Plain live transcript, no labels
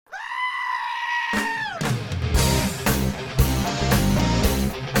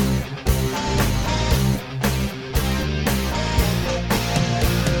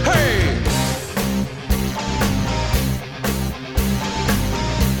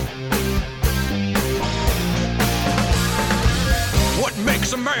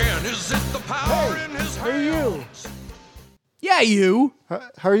man? Is it the power in his How are you? hands? Yeah, you.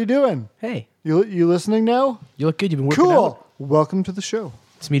 How are you doing? Hey, You listening now? you look good. You've been working Cool. out. Welcome to the show.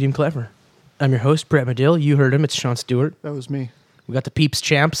 It's Medium Clever. I'm your host, Brett Medill. You heard him. It's Sean Stewart. That was me. We got the Peeps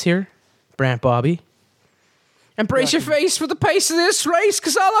champs here, Brant Bobby. And brace your face for the pace of this race,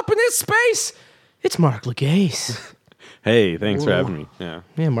 because all up in this space, it's Mark Legase. Hey, thanks for having me. Yeah.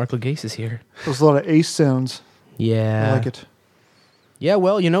 Yeah, Mark Legase is here. There's a lot of ace sounds. Yeah. I like it. Yeah,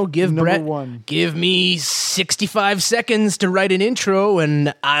 well, give Number Brett, one. give me 65 seconds to write an intro,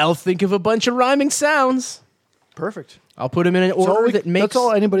 and I'll think of a bunch of rhyming sounds. Perfect. I'll put them in an order that makes that's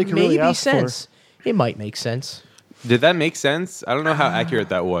all anybody can really maybe ask for. sense. It might make sense. Did that make sense? I don't know how accurate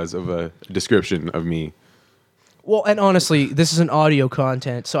that was of a description of me. Well, and honestly, this is an audio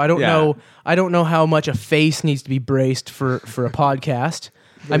content, so I don't Yeah. know. I don't know how much a face needs to be braced for a podcast.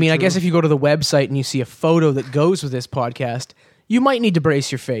 I mean, I guess if you go to the website and you see a photo that goes with this podcast, you might need to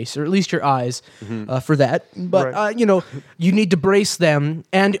brace your face or at least your eyes for that. But Right. you need to brace them.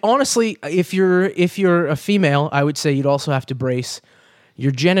 And honestly, if you're a female, I would say you'd also have to brace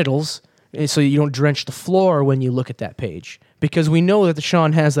your genitals so you don't drench the floor when you look at that page, because we know that the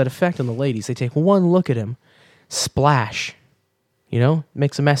Sean has that effect on the ladies. They take one look at him. Splash,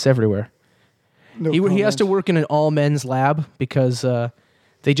 makes a mess everywhere. No He has to comment. work in an all men's lab because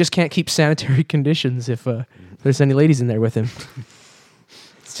they just can't keep sanitary conditions if there's any ladies in there with him.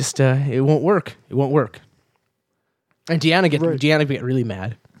 It's just it won't work. It won't work. And Deanna get really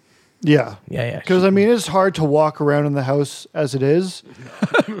mad. Yeah. Yeah. Because, it's hard to walk around in the house as it is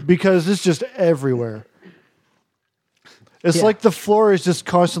because it's just everywhere. It's Yeah. like the floor is just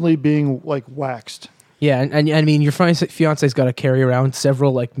constantly being, waxed. Yeah, and I mean, your fiance's got to carry around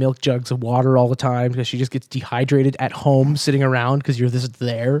several milk jugs of water all the time because she just gets dehydrated at home sitting around because you're just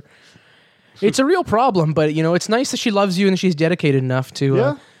there. It's a real problem, but it's nice that she loves you and she's dedicated enough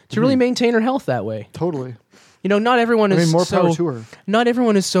to really maintain her health that way. Totally. Not everyone is more power to her. Not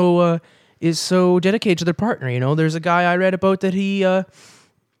everyone is so dedicated to their partner. There's a guy I read about that he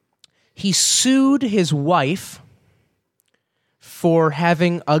sued his wife for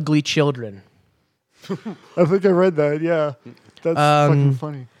having ugly children. I think I read that, yeah. That's fucking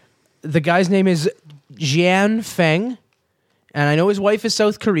funny. The guy's name is Jian Feng, and I know his wife is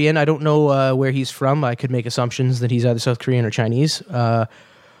South Korean. I don't know where he's from. I could make assumptions that he's either South Korean or Chinese.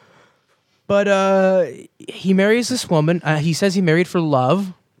 But he marries this woman. He says he married for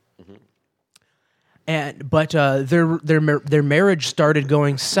love, but their marriage started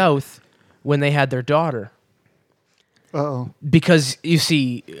going south when they had their daughter. Uh-oh. Because you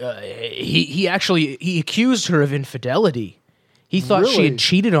see, he accused her of infidelity. He thought she Really? had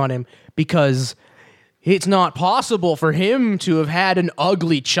cheated on him because it's not possible for him to have had an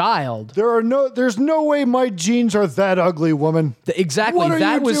ugly child. There's no way my genes are that ugly, woman. Exactly. What are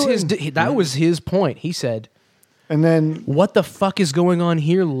That you was doing? that was his point. He said, And then "What the fuck is going on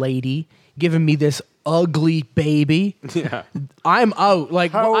here, lady? Giving me this ugly baby? Yeah. I'm out."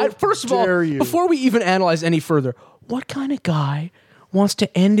 First of all, dare you. before we even analyze any further, what kind of guy wants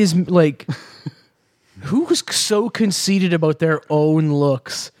to end his who's so conceited about their own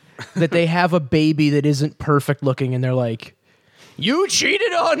looks that they have a baby that isn't perfect looking and they're like, "You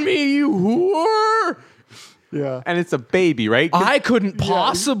cheated on me, you whore." yeah. And it's a baby, right? 'Cause I couldn't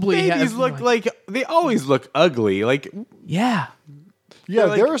possibly babies have look they always look ugly. Yeah. Yeah,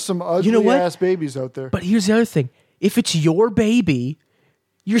 like- there are some ugly what? ass babies out there. But here's the other thing. If it's your baby,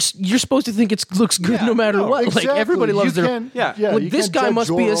 you're supposed to think it looks good Yeah, no matter no, what. Exactly. Like everybody loves You their can't- Yeah. you this can't guy judge must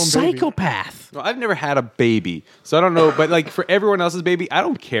your be a own baby. psychopath. I've never had a baby, so I don't know. But for everyone else's baby, I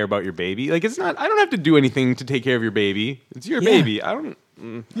don't care about your baby. It's not. I don't have to do anything to take care of your baby. It's your Yeah. baby. I don't.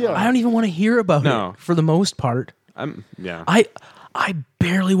 Yeah. I don't even want to hear about No. it for the most part. Yeah. I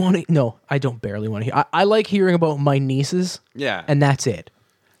barely want to. No, I don't barely want to hear. I like hearing about my nieces. Yeah. And that's it.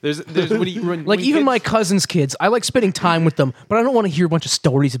 There's what do you, when Even kids, my cousin's kids, I like spending time with them, but I don't want to hear a bunch of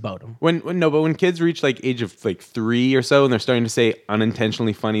stories about them. when kids reach age of 3 or so and they're starting to say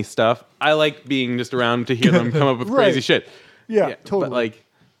unintentionally funny stuff, I like being just around to hear them come up with Right. crazy shit. Yeah, totally. But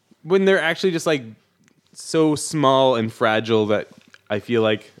when they're actually just so small and fragile that I feel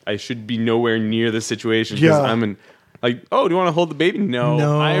like I should be nowhere near the situation because Yeah. I'm in. Oh, do you want to hold the baby? No.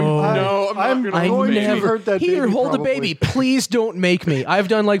 No. I'm not I'm going to I hold the going to baby. never- hurt that Here, baby, hold probably. the baby. Please don't make me. I've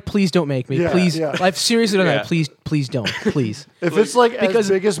done please don't make me. Yeah, Please. yeah. I've seriously done Yeah. that. Please don't. Please. If it's because- as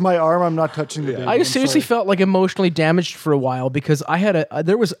big as my arm, I'm not touching the baby. I I'm seriously sorry. felt emotionally damaged for a while because I had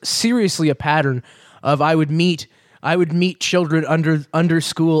there was seriously a pattern of I would meet children under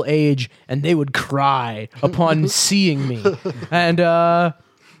school age and they would cry upon seeing me. And I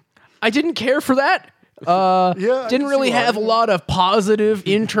didn't care for that. I Didn't can really see why. have a lot of positive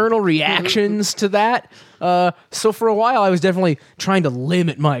internal reactions to that. So for a while, I was definitely trying to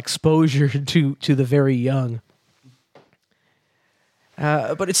limit my exposure to the very young.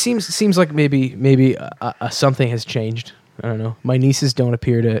 But it seems like maybe something has changed. I don't know. My nieces don't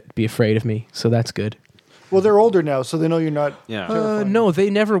appear to be afraid of me, so that's good. Well, they're older now, so they know you're not. Yeah. terrifying. No,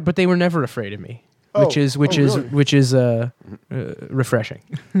 they were never afraid of me, Oh. which is really? refreshing.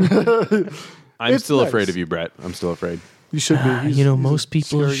 I'm It's still nice. afraid of you, Brett. I'm still afraid. You should be. He's- You know, he's a most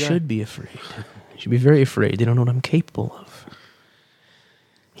people scary guy. should be afraid. Should be very afraid. They don't know what I'm capable of.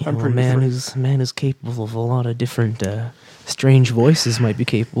 You I'm know, pretty a afraid. man is capable of a lot of different strange voices. Might be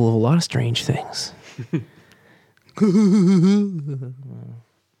capable of a lot of strange things.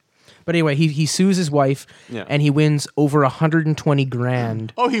 But anyway, he sues his wife, Yeah. and he wins over 120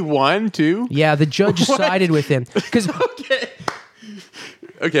 grand. Oh, he won too? Yeah, the judge sided with him because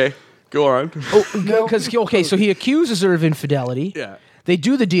Okay, go on. okay, so he accuses her of infidelity. Yeah. They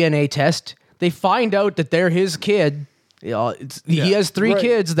do the DNA test. They find out that they're his kid. You know, he Yeah. has 3 Right.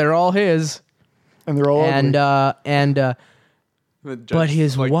 kids. They're all his. And they're all And ugly. The judge but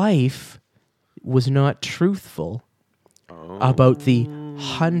his like, wife was not truthful about the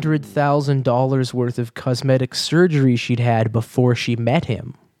 $100,000 worth of cosmetic surgery she'd had before she met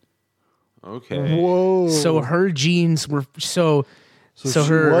him. Okay. Whoa. So her genes were so she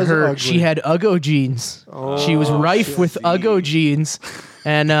was her she ugly. had Uggo genes. She was rife with Uggo genes,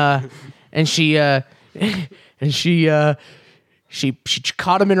 and she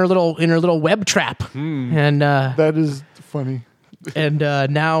caught him in her little web trap, and That is funny.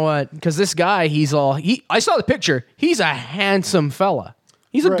 now because this guy I saw the picture. He's a handsome fella.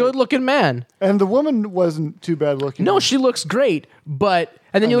 He's a Right. good looking man. And the woman wasn't too bad looking. No, she looks great, and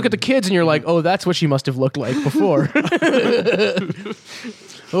then you look at the kids and you're like, oh, that's what she must have looked like before.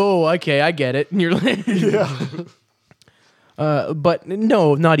 Oh, okay, I get it. And you're like, Yeah. but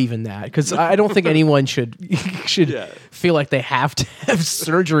no, not even that, because I don't think anyone should Yeah. feel like they have to have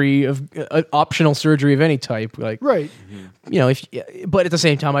surgery of optional surgery of any type. Like, Right. you know, but at the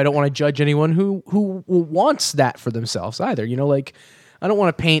same time, I don't want to judge anyone who wants that for themselves either. You know, like I don't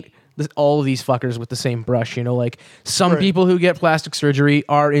want to paint all of these fuckers with the same brush. You know, like some Right. people who get plastic surgery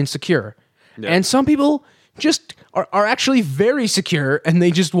are insecure, and some people just are actually very secure and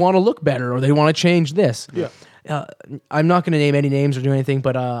they just want to look better or they want to change this. Yeah. I'm not going to name any names or do anything,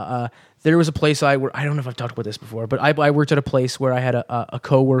 but there was a place I don't know if I've talked about this before, but I worked at a place where I had a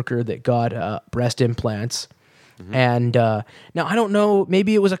coworker that got breast implants. And now I don't know,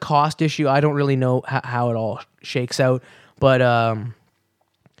 maybe it was a cost issue. I don't really know how it all shakes out, but I'm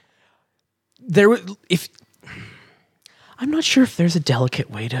not sure if there's a delicate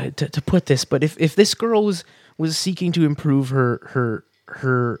way to put this, but if this girl was seeking to improve her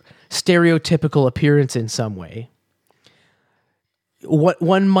stereotypical appearance in some way, what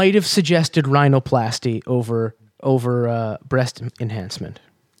one might have suggested rhinoplasty over breast enhancement,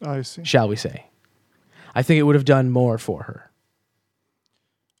 I see. shall we say. I think it would have done more for her.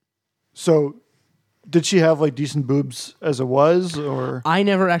 So, did she have like decent boobs as it was, or? I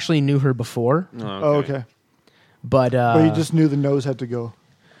never actually knew her before, Oh, okay. but But you just knew the nose had to go.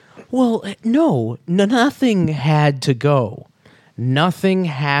 well, no, nothing had to go. Nothing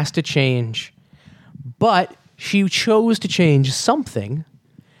has to change. But she chose to change something,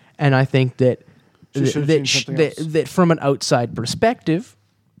 and I think that She should have changed something else. that from an outside perspective,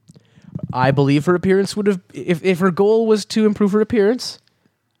 I believe her appearance would have, if her goal was to improve her appearance,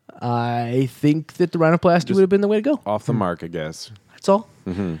 I think that the rhinoplasty would have been the way to go. Off the mark, I guess. That's all.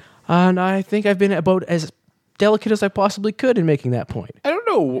 And I think I've been about as delicate as I possibly could in making that point. I don't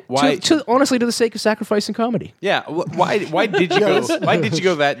know why. Honestly, to the sake of sacrificing comedy. Yeah. Why did you go? Why did you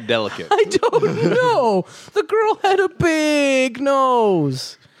go that delicate? I don't know. The girl had a big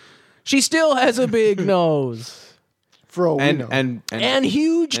nose. She still has a big nose. For all we know. And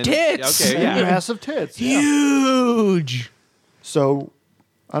huge tits. okay, yeah. And massive tits. Yeah. Huge. So,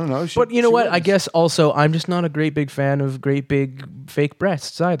 I don't know. But you know what? I guess also I'm just not a great big fan of great big fake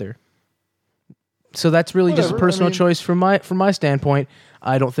breasts either. So that's really just a Whatever, I personal mean- choice from my standpoint.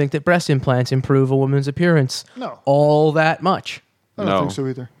 I don't think that breast implants improve a woman's appearance No. all that much. I don't No. think so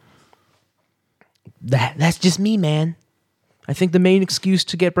either. That's just me, man. I think the main excuse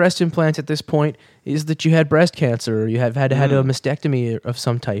to get breast implants at this point is that you had breast cancer or you have had a mastectomy of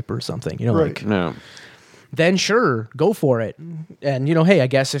some type or something. You know, Right. like No. then sure, go for it. And you know, hey, I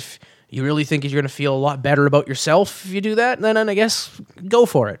guess if you really think you're going to feel a lot better about yourself if you do that, then I guess go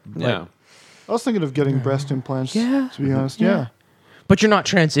for it. Yeah. I was thinking of getting breast implants. Yeah. To be honest, yeah. But you're not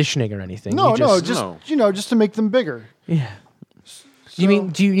transitioning or anything. No, You no, just, just No. just to make them bigger. yeah.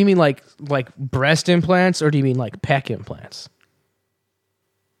 Do you mean like breast implants, or do you mean like pec implants?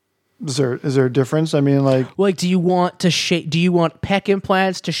 Is there a difference? I mean, like, Like, do you want pec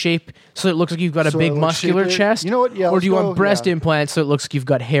implants to shape so it looks like you've got a So big it looks muscular shaped- chest? you know what? Yeah, Or let's do you go- want breast yeah. implants so it looks like you've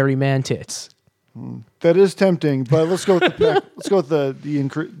got hairy man tits? that is tempting, but let's go with the pec. Let's go with the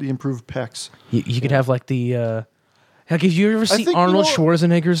improved pecs. You could have like the. Like, have you ever seen think, you Arnold know-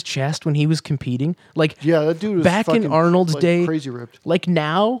 Schwarzenegger's chest when he was competing? Like, Yeah, that dude was back in fucking, Arnold's like, day, crazy ripped. like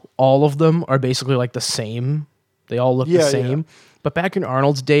now, all of them are basically like the same. They all look the Yeah, same. yeah. But back in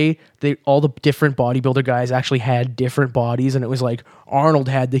Arnold's day, all the different bodybuilder guys actually had different bodies, and it was like Arnold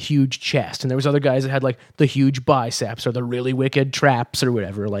had the huge chest, and there was other guys that had like the huge biceps or the really wicked traps or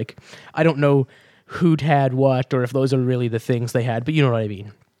whatever. Like, I don't know who'd had what or if those are really the things they had, but you know what I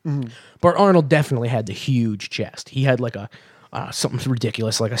mean. But Arnold definitely had the huge chest. He had like a something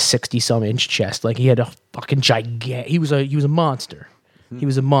ridiculous, like a 60-some inch chest. Like, he had a fucking gigantic. He was a monster. He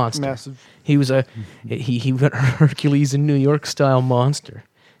was a monster. Massive. He was he went Hercules in New York style monster.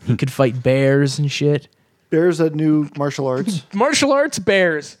 He could fight bears and shit. Bears that new martial arts. Martial arts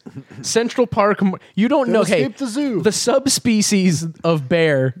bears. Central Park. You don't know. Hey, escaped the zoo. The subspecies of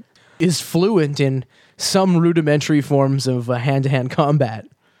bear is fluent in some rudimentary forms of hand-to-hand combat.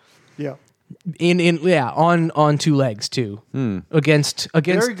 Yeah. On two legs too. Against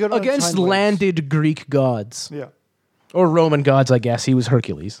Very good on against hind legs. landed Greek gods Yeah. or Roman gods. I guess he was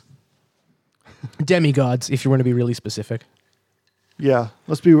Hercules. Demigods, if you want to be really specific. Yeah.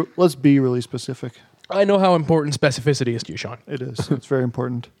 Let's be really specific. I know how important specificity is to you, Sean. It is. It's very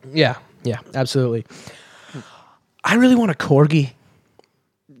important. Yeah, absolutely. I really want a corgi.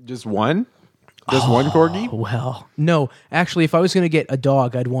 Just one? Just one corgi? Well, no. Actually, if I was going to get a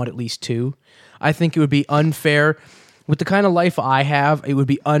dog, I'd want at least two. I think it would be unfair. With the kind of life I have, it would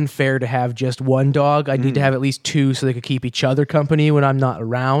be unfair to have just one dog. I'd need to have at least two so they could keep each other company when I'm not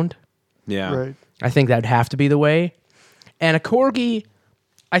around. Yeah. Right. I think that'd have to be the way. And a corgi,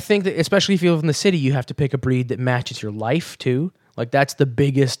 I think that especially if you live in the city, you have to pick a breed that matches your life too. Like, that's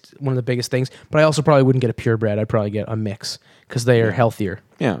one of the biggest things. But I also probably wouldn't get a purebred. I'd probably get a mix because they are healthier.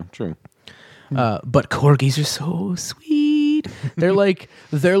 Yeah, true. But corgis are so sweet. They're like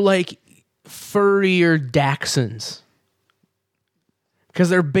furrier dachshunds. Because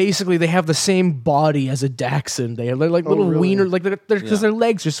they have the same body as a dachshund. They're like little really? wiener, like because their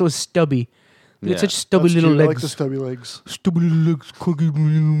legs are so stubby. They got Yeah. such stubby That's little cute. I like legs. the stubby legs. Stubby little legs,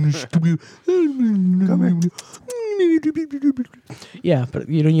 corgi, stubby. Yeah, but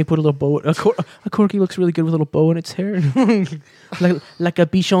you put a little bow. A corgi looks really good with a little bow in its hair, like a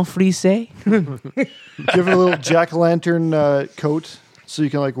bichon frise. Give it a little jack-o'-lantern coat so you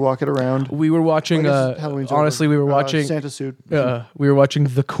can like walk it around. We were watching. Halloween's Honestly, over. we were watching. Santa suit. We were watching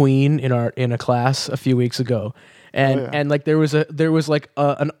The Queen in a class a few weeks ago, and yeah. and like there was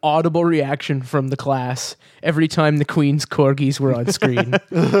an audible reaction from the class every time the Queen's corgis were on screen,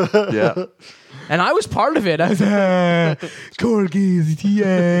 Yeah. and I was part of it. I was corgis,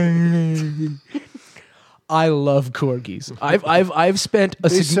 yeah. I love corgis. I've spent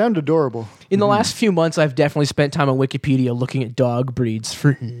They sound adorable. in the last few months. I've definitely spent time on Wikipedia looking at dog breeds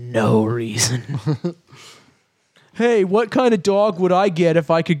for no reason. Hey, what kind of dog would I get if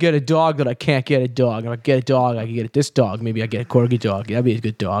I could get a dog that I can't get a dog? If I get a dog, I could get this dog. Maybe I get a corgi dog. That'd be a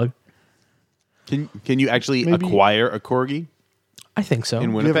good dog. Can you actually Maybe- acquire a corgi I think so.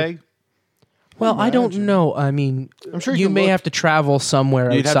 in Winnipeg? Well, I don't know. I mean, I'm sure you you can may look. have to travel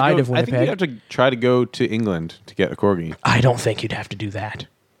somewhere You'd have to outside go- of I think Winnipeg. you'd have to try to go to England to get a corgi. I don't think you'd have to do that.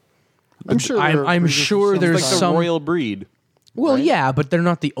 I'm sure. I'm- there are I'm breeders of sure some there's It's kind. like some- the royal breed. Well, yeah, but they're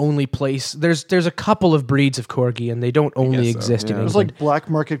not the only place. There's a couple of breeds of corgi, and they don't only guess so, exist in yeah. There's England. like black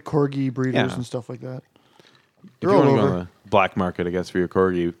market corgi breeders Yeah. and stuff like that. If They're you all want to go over. on the black market, I guess, for your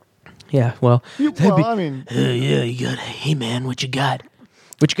corgi. Yeah, well, Well, I mean, yeah, you got. Hey, man, what you got?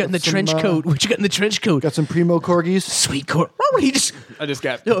 What you got in the Got some, trench coat? What you got in the trench coat? got some primo corgis. Sweet corgi. He just I just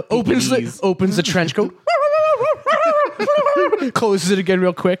got opens the trench coat, closes it again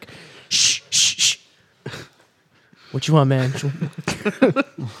real quick. Shh, shh, shh. What you want, man?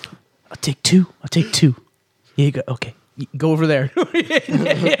 I'll take two. Yeah, you go. Okay, go over there.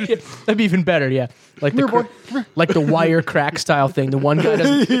 That'd be even better. Yeah, like Come here, boy. Come here. like the wire crack style thing. The one guy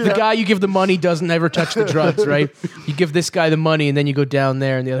doesn't, the guy you give the money doesn't ever touch the drugs, right? You give this guy the money, and then you go down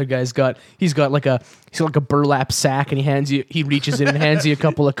there, and the other guy's got like a burlap sack, and he reaches in and hands you a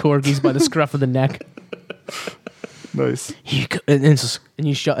couple of corgis by the scruff of the neck. Nice. You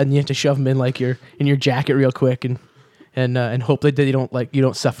you have to shove them in like in your jacket real quick, and hope that you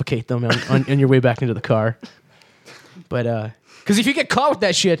don't suffocate them on your way back into the car. But because if you get caught with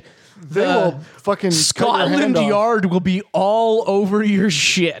that shit, They will fucking cut your Scotland hand off. Yard will be all over your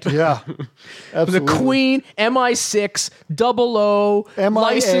shit. Yeah, The absolutely. Queen, MI6, 00, MIA.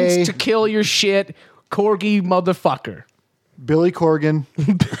 license to kill your shit, corgi motherfucker. Billy Corgan,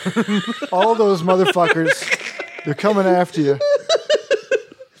 all those motherfuckers, they're coming after you.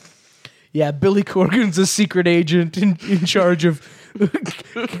 Yeah, Billy Corgan's a secret agent in charge of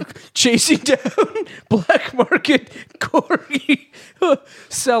chasing down black market corgi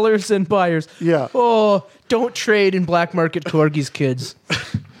sellers and buyers. Yeah. Oh, don't trade in black market corgis, kids.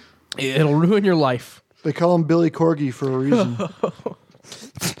 It'll ruin your life. They call him Billy Corgi for a reason.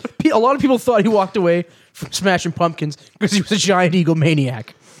 A lot of people thought he walked away from Smashing Pumpkins because he was a giant egomaniac.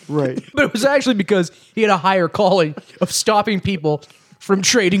 Right. But it was actually because he had a higher calling of stopping people from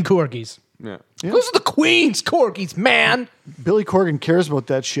trading corgis. Yeah. Those are the Queen's corgis, man. Billy Corgan cares about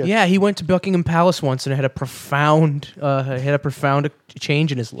that shit. Yeah, he went to Buckingham Palace once and it had a profound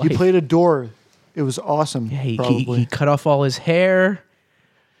change in his life. He played a door. It was awesome. Yeah, he probably. cut off all his hair.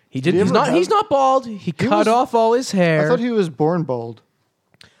 He did. he He's ever not. have- He's not bald. He cut was- off all his hair. I thought he was born bald.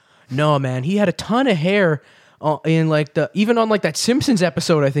 No, man, he had a ton of hair in like even on like that Simpsons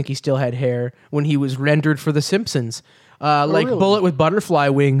episode. I think he still had hair when he was rendered for the Simpsons. Like really? Bullet with butterfly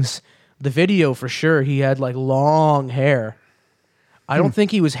wings. The video for sure. He had like long hair. I don't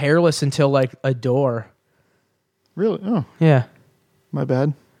think he was hairless until like a door. Really? Oh, Yeah, my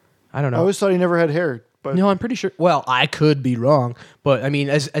bad. I don't I know. always thought he never had hair. But No, I'm pretty sure. Well, I could be wrong, but I mean,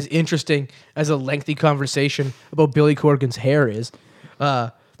 as interesting as a lengthy conversation about Billy Corgan's hair is,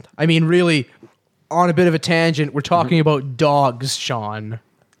 I mean, really, on a bit of a tangent, we're talking about dogs, Sean.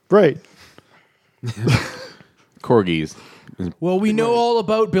 right. Corgis. Well, we know all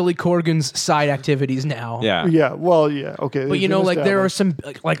about Billy Corgan's side activities now. Yeah. Yeah. Well, yeah. Okay. But you know, like there are some,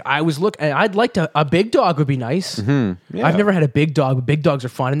 like I was looking, I'd like to, a big dog would be nice. Yeah. I've never had a big dog, but big dogs are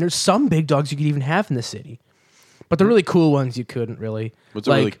fun. And there's some big dogs you could even have in the city. But the really cool ones you couldn't really. What's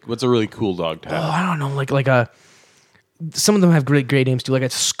like, a really cool dog to oh, have? I don't know, like a, some of them have great names too, like a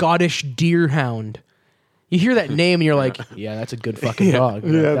Scottish deerhound. You hear that name and you're like, yeah, that's a good fucking dog.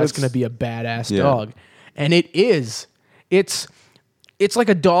 Yeah, that's that's- going to be a badass Yeah. dog. And it is. It's like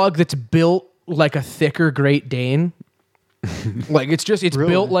a dog that's built like a thicker Great Dane. Like it's Really?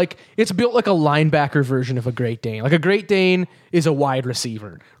 built like a linebacker version of a Great Dane. Like a Great Dane is a wide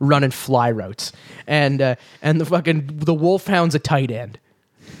receiver running fly routes, and the Wolfhound's a tight end.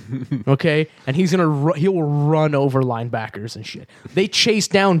 Okay, and he will run over linebackers and shit. They chase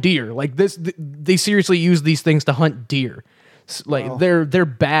down deer like this. They seriously use these things to hunt deer. Like they're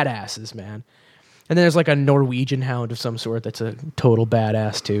badasses, man. And then there's like a Norwegian hound of some sort that's a total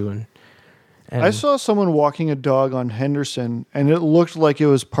badass too. And I saw someone walking a dog on Henderson, and it looked like it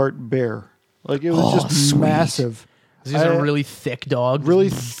was part bear. Like it was just sweet. massive. these are really thick dogs. Really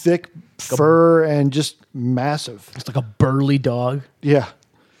thick fur and just massive. It's like a burly dog. Yeah.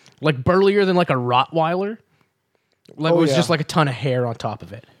 Like burlier than like a Rottweiler. Like Oh, it was yeah. just like a ton of hair on top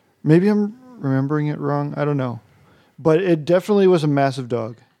of it. Maybe I'm remembering it wrong. I don't know. But it definitely was a massive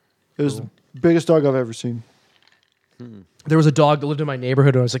dog. It was the biggest dog I've ever seen. There was a dog that lived in my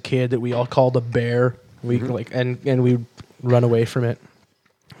neighborhood when I was a kid that we all called a bear. We and we'd run away from it.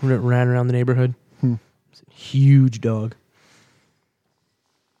 When it ran around the neighborhood. It's a huge dog.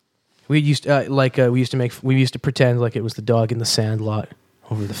 We used to pretend like it was the dog in the Sandlot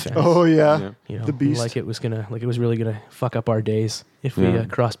over the fence. Oh yeah. Yeah. You know, The beast. like it was really gonna fuck up our days if we Yeah.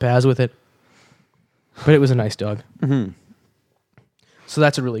 crossed paths with it. But it was a nice dog. Mm-hmm. So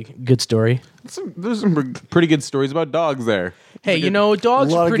that's a really good story. There's some pretty good stories about dogs there. Hey, you know,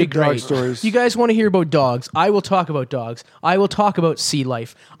 dogs A lot are of pretty good dog great. stories. You guys want to hear about dogs? I will talk about dogs. I will talk about sea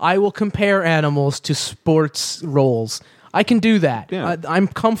life. I will compare animals to sports roles. I can do that. Yeah. I'm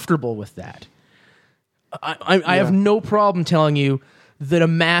comfortable with that. I have no problem telling you that a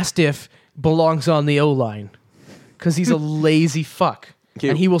Mastiff belongs on the O-line because he's a lazy fuck. Okay.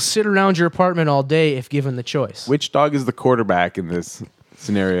 And he will sit around your apartment all day if given the choice. Which dog is the quarterback in this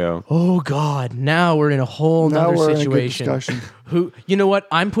scenario? Oh God! Now we're in a whole Now nother we're in a good situation. discussion. Who? You know what?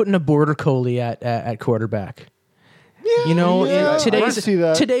 I'm putting a border collie at quarterback. You know, yeah, in today's I see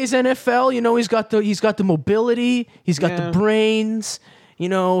that. today's NFL. You know, he's got the mobility. He's got Yeah. the brains. You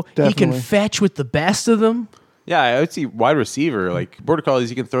know, he Definitely. can fetch with the best of them. Yeah, I would see wide receiver. Like border collies,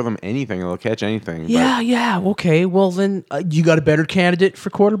 you can throw them anything; they'll catch anything. Yeah. Okay. Well, then you got a better candidate for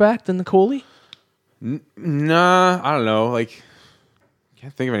quarterback than the collie. Nah, I don't know. Like,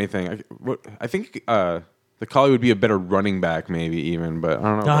 can't think of anything. I think the collie would be a better running back, maybe even. But I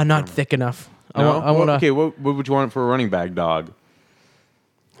don't know. Not thick enough. No? I want to. Okay, what would you want for a running back dog?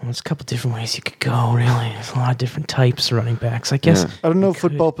 There's a couple different ways you could go, really. There's a lot of different types of running backs. I guess Yeah. I don't know you could-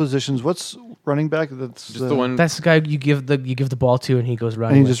 football positions. What's running back? That's Just the one. That's the guy you give the ball to, and he goes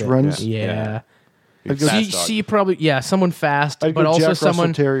running. And he with just it. runs? Yeah. I'd go, Fast See, dog. see, probably someone fast, I'd but go also Jack someone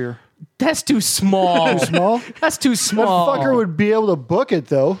Russell Terrier. that's too small. Small? That's too small. That fucker would be able to book it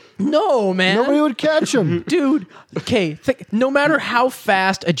though. No, man. Nobody would catch him. Dude, okay, no matter how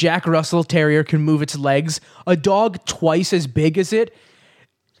fast a Jack Russell Terrier can move its legs, a dog twice as big as it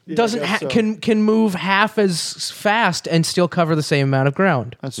doesn't guess so. can move half as fast and still cover the same amount of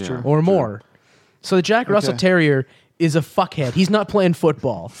ground That's true. or more. So the Jack Russell Okay. Terrier is a fuckhead. He's not playing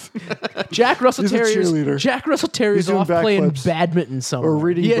football. Jack Russell He's a Terrier's cheerleader. Jack Russell Terrier's He's doing off playing backflips. badminton somewhere. Or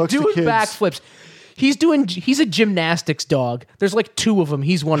reading books to doing kids. backflips. He's a gymnastics dog. There's like 2 of them.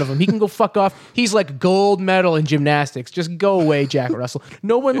 He's one of them. He can go fuck off. He's like gold medal in gymnastics. Just go away, Jack Russell.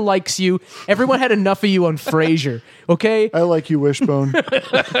 No one likes you. Everyone had enough of you on Frasier. Okay? I like you, Wishbone.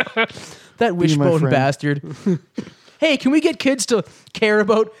 That wishbone friend. bastard. Hey, can we get kids to care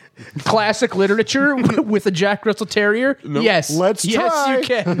about classic literature with a Jack Russell Terrier? Yes. Let's Yes, try. you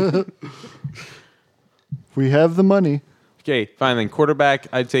can. We have the money. Okay, fine then. Quarterback,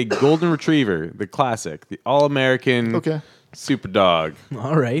 I'd say Golden Retriever, the classic, the all-American Okay. super dog.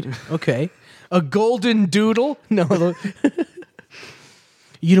 All right. Okay. A golden doodle? No.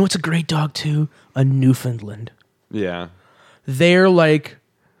 You know what's a great dog too? A Newfoundland. Yeah. They're like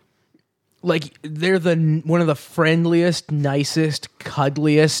they're one of the friendliest, nicest,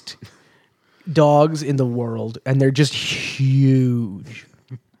 cuddliest dogs in the world, and they're just huge.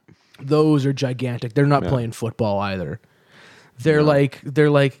 Those are gigantic. They're not playing football either. They're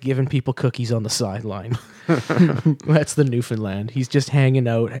like giving people cookies on the sideline. That's the Newfoundland. He's just hanging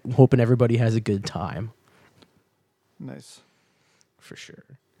out, hoping everybody has a good time. Nice. For sure.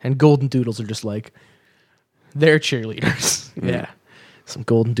 And golden doodles are just like they're cheerleaders. Yeah. Some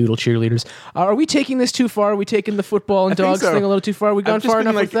golden doodle cheerleaders. Are we taking this too far? Are we taking the football and I think dogs so. thing a little too far? Are we gone I've just far been,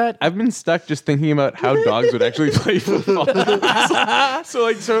 enough with that? I've been stuck just thinking about how dogs would actually play football. so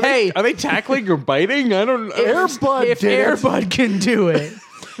are they tackling or biting? I don't know. Airbud if did it. Airbud can do it.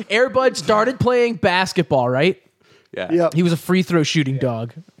 Airbud started playing basketball, right? Yeah. Yeah. He was a free throw shooting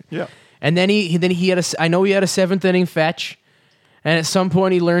dog. Yeah. And then he had I know he had a 7th inning fetch. And at some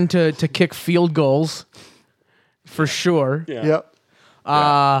point he learned to kick field goals. For sure. Yeah.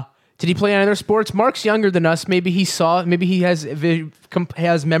 Did he play any other sports? Mark's younger than us. Maybe he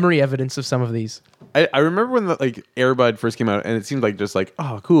has memory evidence of some of these. I remember when Airbud first came out, and it seemed like just like,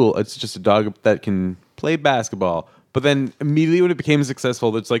 oh, cool, it's just a dog that can play basketball. But then immediately when it became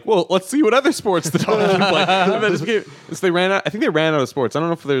successful, it's like, well, let's see what other sports the dog can play. And then so they ran out. I think they ran out of sports. I don't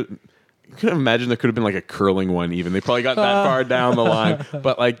know if they're. I couldn't imagine there could have been like a curling one. Even they probably got that far down the line.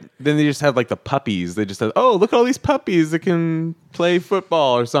 But then they just had the puppies. They just said, oh, look at all these puppies that can play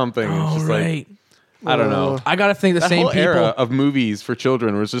football or something. It's All just right. I don't know. I gotta think the That same whole people. era of movies for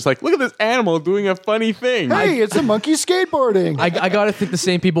children was just like, look at this animal doing a funny thing. Hey, it's a monkey skateboarding. I gotta think the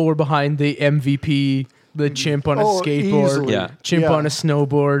same people were behind the MVP, the chimp on a Oh, skateboard, easily. Yeah. chimp Yeah. on a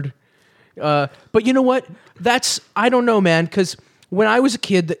snowboard. But you know what? I don't know, man. Because when I was a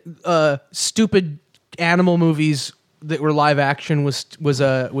kid, stupid animal movies that were live action was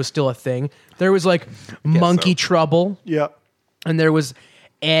still a thing. There was Monkey so. Trouble, Yeah. and there was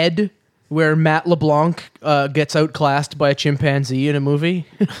Ed, where Matt LeBlanc gets outclassed by a chimpanzee in a movie.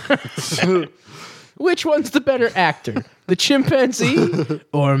 Which one's the better actor, the chimpanzee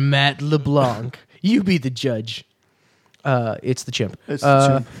or Matt LeBlanc? You be the judge. It's the chimp. It's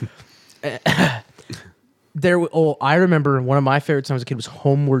the chimp. I remember one of my favorites when I was a kid was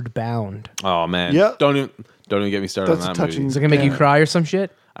Homeward Bound. Oh man, Yeah. Don't even get me started That's on that touching. movie. Is it gonna make you Yeah. cry or some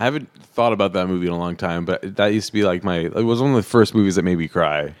shit? I haven't thought about that movie in a long time, but that used to be it was one of the first movies that made me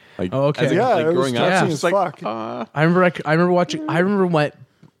cry. Oh, okay. as a- Yeah, it was growing up, touching it's as like, fuck. I remember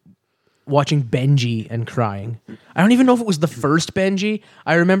watching Benji and crying. I don't even know if it was the first Benji.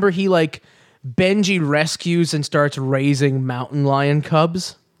 I remember Benji rescues and starts raising mountain lion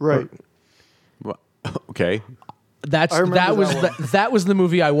cubs. Right. okay. That remember was that that was the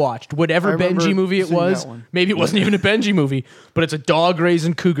movie I watched. Whatever I remember Benji movie it seeing was, that one. maybe it wasn't even a Benji movie, but it's a dog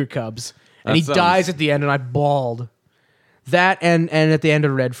raising cougar cubs, and That he sounds- dies at the end, and I bawled. That and at the end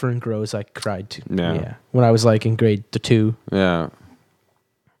of Redfern Grows, I cried too. Yeah. When I was in grade 2. Yeah.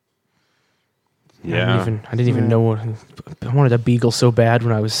 Yeah. I didn't even know what I wanted a beagle so bad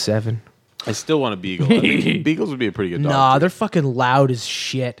when I was 7. I still want a beagle. I think beagles would be a pretty good dog. Nah, they're fucking loud as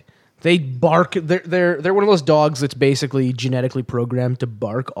shit. They bark. They're one of those dogs that's basically genetically programmed to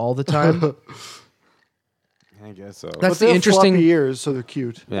bark all the time. I guess so. That's But the they have interesting. floppy ears, so they're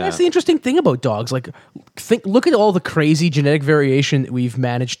cute. Yeah. That's the interesting thing about dogs. Like, look at all the crazy genetic variation that we've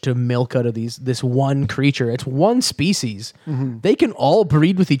managed to milk out of this one creature. It's one species. They can all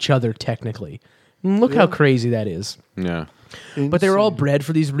breed with each other technically. And look how crazy that is. Yeah. But they were all Insane. bred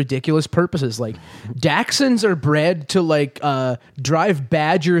for these ridiculous purposes. Like Dachshunds are bred to like drive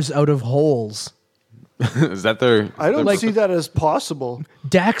badgers out of holes. Is that their? I don't Like- see that as possible.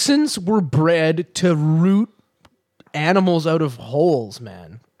 Dachshunds were bred to root animals out of holes,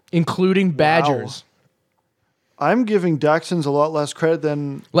 man, including badgers. I'm giving Dachshunds a lot less credit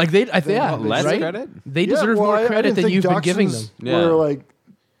than Like yeah, less right? credit? They deserve more I credit didn't than think you've been giving them. Dachshunds Yeah. Were like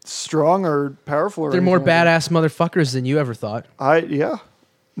strong or powerful. Or They're more anything like badass motherfuckers than you ever thought. that.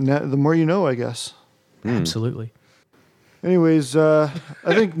 The more you know, I guess. Absolutely. Anyways, I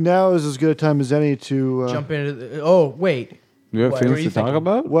think now is as good a time as any to Jump into. Oh wait. You have What were things you to talk thinking?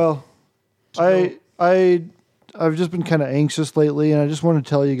 about? Well, I've just been kind of anxious lately, and I just want to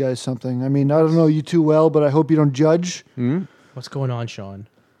tell you guys something. I mean, I don't know you too well, but I hope you don't judge. What's going on, Sean?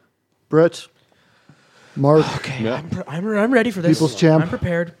 Brett, Mark, Okay, Yeah. I'm ready for this. People's champ. I'm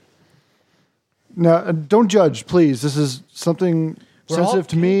prepared. now don't judge, please. This is something We're all- sensitive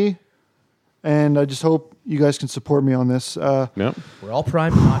to me, and I just hope you guys can support me on this. Yep. We're all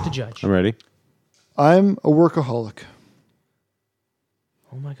primed not to judge. I'm ready. I'm a workaholic.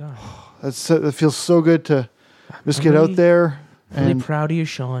 Oh my god. That feels so good to just I'm get really- out there. Really And proud of you,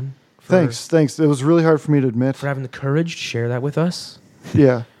 Sean. For, thanks. It was really hard for me to admit. for having the courage to share that with us.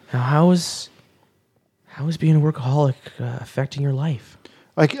 Yeah. Now, how is being a workaholic affecting your life?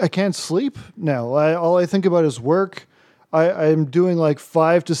 I can't sleep now. All I think about is work. I'm doing like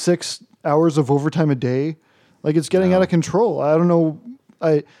 5 to 6 hours of overtime a day. Like it's getting out of control. I don't know.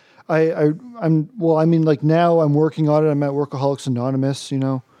 Like now I'm working on it. I'm at Workaholics Anonymous,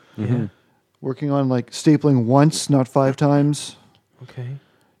 Yeah. working on like stapling once, not 5 times, Okay.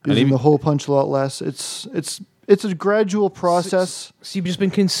 using even- the hole punch a lot less. It's a gradual process. So you've just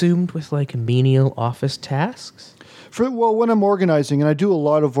been consumed with like menial office tasks? When I'm organizing, and I do a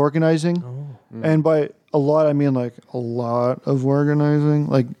lot of organizing, and by a lot I mean like a lot of organizing,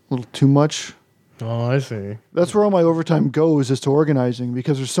 like a little too much. Oh, I see. That's where all my overtime goes, is to organizing,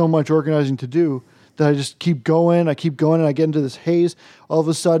 because there's so much organizing to do that I just keep going. I keep going, and I get into this haze. All of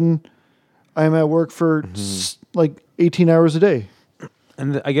a sudden, I'm at work for like 18 hours a day.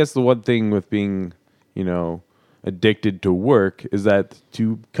 And I guess the one thing with being, addicted to work is that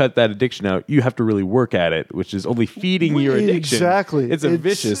to cut that addiction out, you have to really work at it, which is only feeding your addiction. Exactly. It's a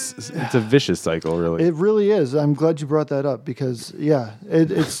vicious cycle, really. It really is. I'm glad you brought that up, because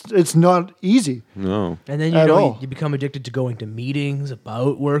it's not easy. No. And then At all. you become addicted to going to meetings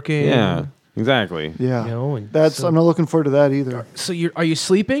about working. Yeah. Exactly. Yeah, And I'm not looking forward to that either. So are you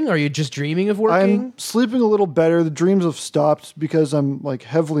sleeping? Are you just dreaming of working? I'm sleeping a little better. The dreams have stopped because I'm like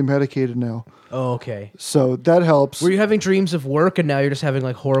heavily medicated now, Oh, okay. so that helps. Were you having dreams of work and now you're just having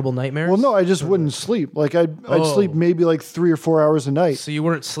like horrible nightmares? Well, no, I just wouldn't sleep. Like I'd Oh. sleep maybe like 3 or 4 hours a night. So you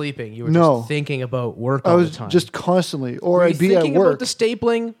weren't sleeping. You were No. just thinking about work I all was the time. just constantly, or Were you I'd be at thinking about work. the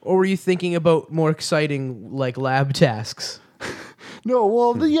stapling, or were you thinking about more exciting like lab tasks? No,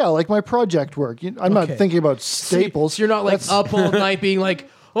 well, yeah, like my project work. I'm not Okay. thinking about staples. So you're not like That's- up all night being like,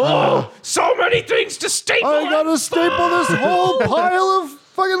 oh, so many things to staple. I gotta staple this whole pile of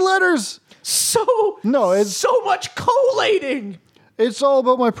fucking letters. No, it's- so much collating. It's all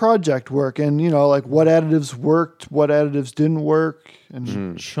about my project work, and like what additives worked, what additives didn't work,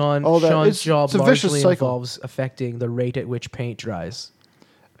 and Sean, All that. Sean's It's job a vicious largely cycle. involves affecting the rate at which paint dries.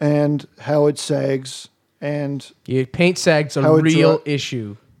 and how it sags, and Yeah, paint sag's a How it real dry-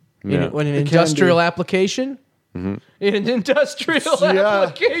 issue. Yeah. In an It can industrial be. application? In an industrial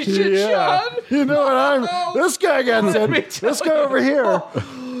application, Sean. You know what this guy gets Let me it. tell This guy over here.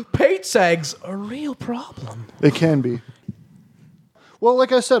 Paint sag's a real problem. It can be. Well,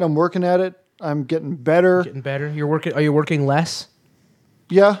 like I said, I'm working at it. I'm getting better. Getting better. Are you working less?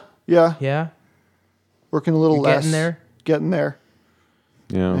 Yeah. Yeah. Working a little You're less. getting there? Getting there.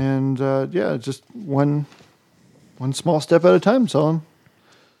 Yeah. And just one small step at a time. Cool.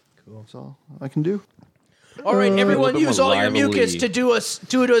 That's all I can do. All right, everyone, little bit use more all your lively. mucus to do us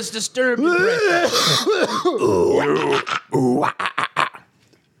disturb your breath.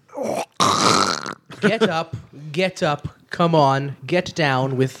 Get up, come on, get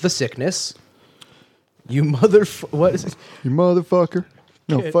down with the sickness. You what is it? You motherfucker.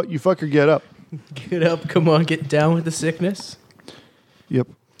 No, Okay. you fucker, get up. Get up, come on, get down with the sickness. Yep.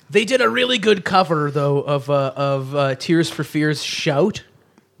 They did a really good cover though of Tears for Fears "Shout"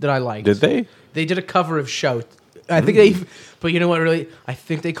 that I liked. Did they? They did a cover of "Shout." I think they, but you know what? Really, I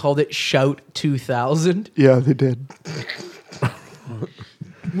think they called it Shout 2000, Yeah, they did.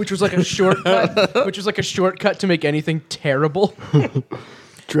 which was like a shortcut. Which was like a shortcut to make anything terrible.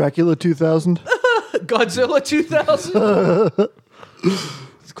 Dracula 2000. Godzilla 2000.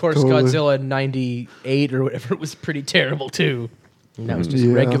 Of course, Totally. Godzilla 98 or whatever was pretty terrible too. And that was just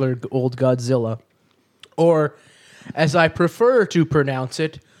Yeah. regular old Godzilla, or as I prefer to pronounce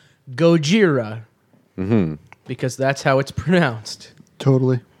it, Gojira, because that's how it's pronounced,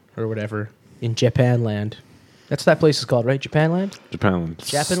 Totally. or whatever in Japanland. That's what that place is called, right? Japanland, Japan.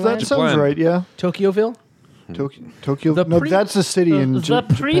 Japanland, That sounds right, yeah. Tokyo-ville. Tokyo. The No, pre- that's a city in the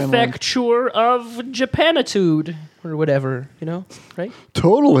Japanland. prefecture of Japanitude, or whatever, right?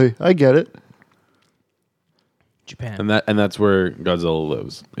 Totally. I get it. Japan. And that's where Godzilla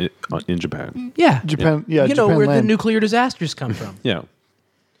lives in Japan. Yeah. Japan. Yeah, You know where the Japanland. nuclear disasters come from. Yeah.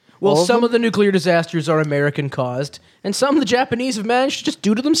 Well, All of some them? of the nuclear disasters are American caused, and some the Japanese have managed to just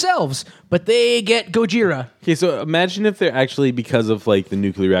do to themselves. But they get Gojira. Okay, so imagine if they're actually because of like the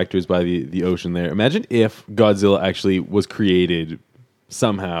nuclear reactors by the ocean there. Imagine if Godzilla actually was created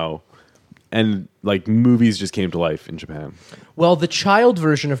somehow and like movies just came to life in Japan. Well, the child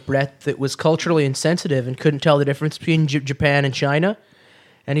version of Brett that was culturally insensitive and couldn't tell the difference between Japan and China,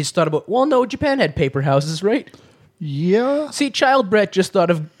 and he's thought about, well, no, Japan had paper houses, right? Yeah. See, child Brett just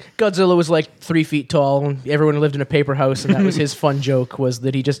thought of Godzilla was like 3 feet tall, and everyone lived in a paper house, and that was his fun joke, was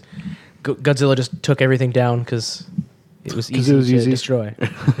that he just Godzilla just took everything down because it was easy to destroy.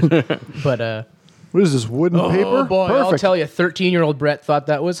 But What is this, wooden paper? oh boy, Perfect. I'll tell you, 13-year-old Brett thought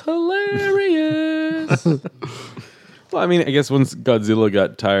that was hilarious. Well, I mean, I guess once Godzilla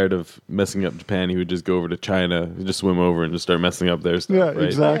got tired of messing up Japan, he would just go over to China, just swim over and just start messing up their stuff. Yeah, right?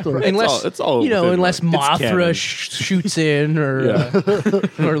 exactly. Unless it's all within, within, unless like, it's Mothra canon. shoots in, or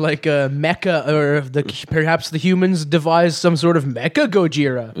or like Mecha, or perhaps the humans devise some sort of Mecha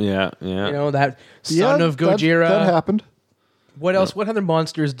Gojira. Yeah. That Yeah, son of Gojira. That happened. What else? What other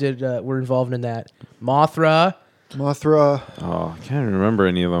monsters were involved in that? Mothra. Mothra. Oh, I can't remember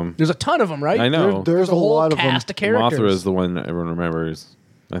any of them. There's a ton of them, right? I know. There's a whole lot of them. cast of characters. Mothra is the one that everyone remembers.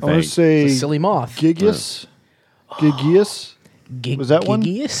 I I want think. to say It's a silly moth. Gigius. Gigius. Was that one?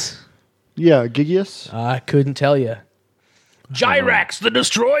 Gigius? Yeah, Gigius. I couldn't tell you. Gyrax the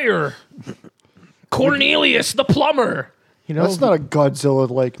Destroyer. Cornelius the Plumber. That's not a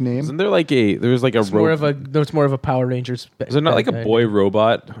Godzilla-like name. Isn't there like there's like a It's more of a Power Rangers. Is there not like a boy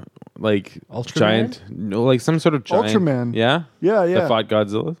robot, like Ultraman? giant? No, like some sort of giant. Ultraman. Yeah, Yeah, yeah. That fought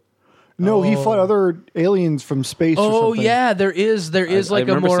Godzilla. No, he fought other aliens from space or Oh something. yeah, there is I like a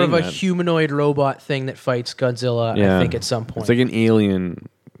remember more of seeing a that. humanoid robot thing that fights Godzilla. Yeah, I think at some point. it's like an alien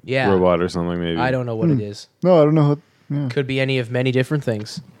yeah, robot or something. Maybe I don't know what it is. No, I don't know. Yeah. Could be any of many different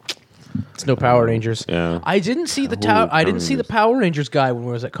things. It's no Power Rangers. Yeah. I didn't see the Power I didn't see the Rangers. Power Rangers guy when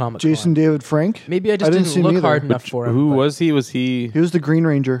we was at Comic Con. Jason David Frank. Maybe I just didn't didn't see him look either. hard enough for him. Who but- was he? Was he He was the Green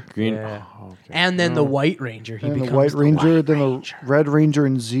Ranger. green? Yeah. Oh, okay. And then the White Ranger. He And the becomes White Ranger, White then Ranger. the Red Ranger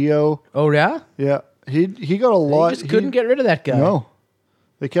and Zeo. Oh yeah, Yeah, he got a lot. they just couldn't get rid of that guy. No,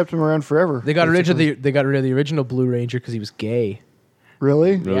 they kept him around forever. They got rid of basically. they got rid of the original Blue Ranger because he was gay.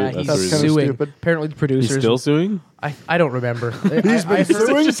 Really? Really? Yeah, That's he's kinda suing. stupid. Apparently, the producers. He's still suing. I don't remember. He's been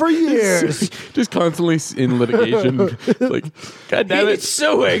suing for years. Just constantly in litigation. Like, God damn it! He's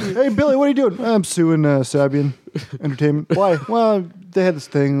suing. Hey Billy, what are you doing? I'm suing Sabian Entertainment. Why? Well, they had this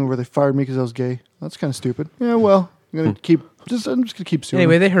thing where they fired me because I was gay. That's kind of stupid. Yeah, well, I'm gonna keep. I'm just gonna keep suing.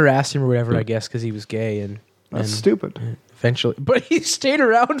 Anyway, they harassed him or whatever, I guess, because he was gay, and that's stupid. eventually, but he stayed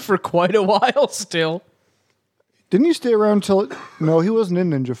around for quite a while still. Didn't you stay around till? No, he wasn't in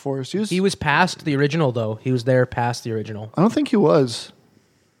Ninja Force. He was past the original, though. He was there past the original. I don't think he was.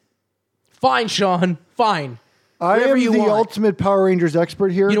 Fine, Sean. Fine. I Whatever am you the want. ultimate Power Rangers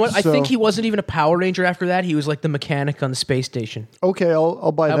expert here. You know what? I so- think he wasn't even a Power Ranger after that. He was like the mechanic on the space station. Okay,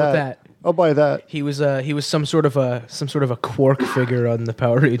 I'll buy How that. about that? I'll buy that. He was some sort of a Quark figure on the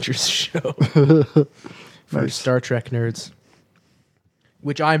Power Rangers show for Nice. Star Trek nerds.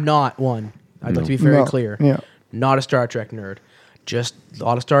 Which I'm not one. I'd like to be very No, clear. yeah. Not a Star Trek nerd. Just a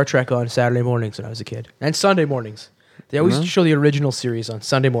lot of Star Trek on Saturday mornings when I was a kid. And Sunday mornings. They always used to show the original series on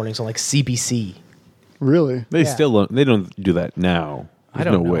Sunday mornings on like CBC. Really? They Yeah. still don't. They don't do that now. I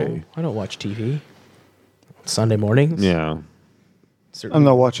There's don't no know. way. I don't watch TV. Sunday mornings? Yeah. Certainly. I'm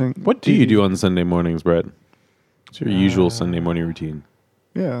not watching. What do you do on Sunday mornings, Brett? What's your usual Sunday morning routine?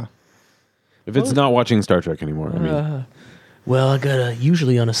 Yeah. If it's not watching Star Trek anymore, I mean, Well, I got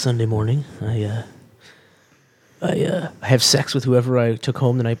usually on a Sunday morning, I have sex with whoever I took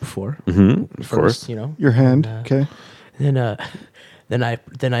home the night before. of course. You know. Your hand. Okay. Then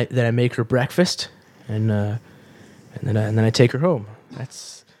I make her breakfast, and and then I take her home.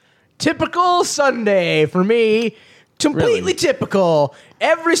 That's typical Sunday for me. Completely Really? typical.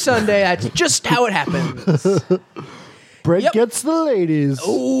 Every Sunday, that's just how it happens. Brett Yep. gets the ladies.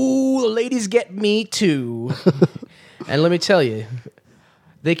 Oh, the ladies get me too. And let me tell you,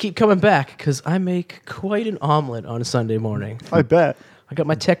 they keep coming back because I make quite an omelet on a Sunday morning. I bet. I got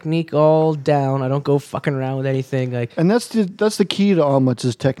my technique all down. I don't go fucking around with anything. Like, And that's the key to omelets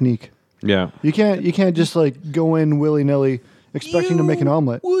is technique. Yeah. You can't just like go in willy nilly expecting to make an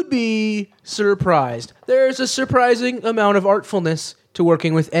omelet. Would be surprised. There's a surprising amount of artfulness to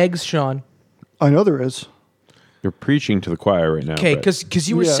working with eggs, Sean. I know there is. You're preaching to the choir right now. Okay, Brett. because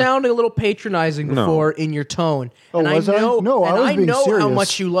you were Yeah. sounding a little patronizing No. before in your tone. Oh, and was I? know, No, I and was I being know how serious.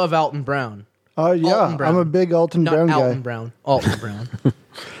 much you love Alton Brown. Yeah, Alton Brown. I'm a big Alton Not Brown guy. Alton Brown. Alton Brown.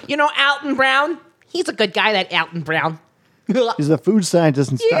 You know Alton Brown? He's a good guy, that Alton Brown. He's a food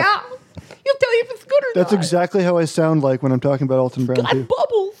scientist and stuff. Yeah. He'll tell you if it's good or That's not. exactly how I sound like when I'm talking about Alton Brown Got too.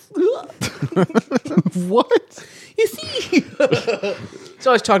 bubbles. What? You see? So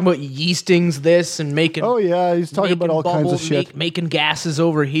I was talking about yeastings this and making. Oh yeah, he's talking about all kinds of shit. Making gases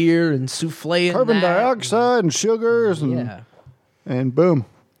over here and souffle. Carbon dioxide and sugars and Yeah. and boom.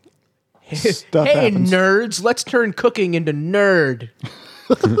 Stuff Hey, happens. nerds, let's turn cooking into nerd.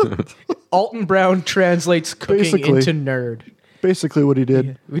 Alton Brown translates cooking Basically. into nerd. Basically what he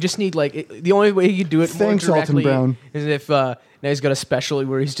did. We just need the only way you could do it Thanks, more Alton directly Brown. is if now he's got a special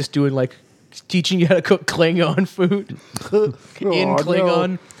where he's just doing like teaching you how to cook Klingon food in Oh,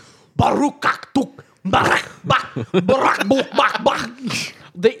 Klingon. Barukaktuk, barak, bak, barak, buk, bak, bak.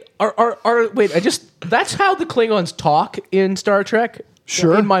 They are wait. That's how the Klingons talk in Star Trek.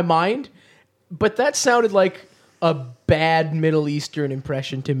 Sure. In my mind, but that sounded like a bad Middle Eastern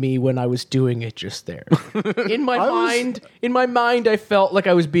impression to me when I was doing it just there. In my mind, I felt like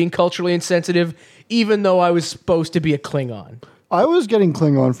I was being culturally insensitive, even though I was supposed to be a Klingon. I was getting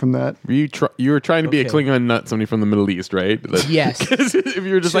Klingon from that. You were trying to be a Okay. Klingon, not somebody from the Middle East, right? Like- Yes. 'cause if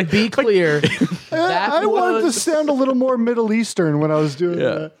you were just To like, be clear, that I wanted to was. sound a little more Middle Eastern when I was doing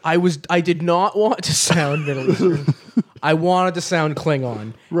Yeah. that. I did not want to sound Middle Eastern. I wanted to sound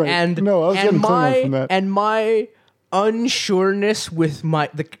Klingon. Right. And No, I was getting Klingon from that. And my unsureness with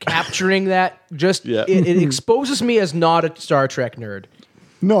the capturing that just Yeah. it exposes me as not a Star Trek nerd.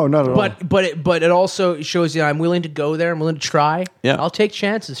 No, not at all. But it also shows you I'm willing to go there. I'm willing to try. Yeah. I'll take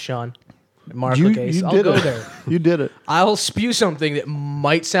chances, Sean. Mark You Case. I'll did go it. there. You did it. I'll spew something that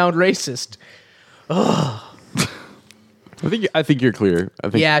might sound racist. I think you're clear. I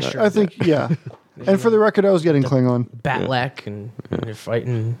think Yeah, sure. I think yeah. And for the record, I was getting Klingon. Batlek and they're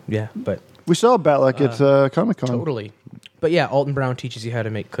fighting. Yeah, but We saw Batlek at Comic Con. totally. But yeah, Alton Brown teaches you how to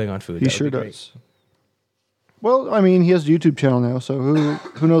make Klingon food. He That would sure be great. does. Well, I mean, he has a YouTube channel now, so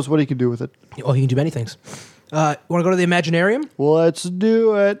who knows what he can do with it? Oh, he can do many things. Want to go to the Imaginarium? Let's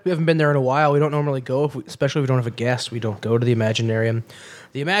do it. We haven't been there in a while. We don't normally go, especially if we don't have a guest. We don't go to the Imaginarium.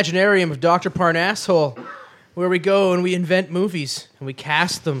 The Imaginarium of Dr. Parnasshole, where we go and we invent movies, and we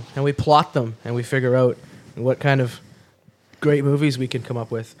cast them, and we plot them, and we figure out what kind of great movies we can come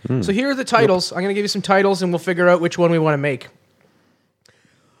up with. So here are the titles. I'm going to give you some titles, and we'll figure out which one we want to make.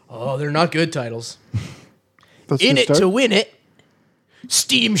 Oh, they're not good titles. Let's In just It start. to Win It,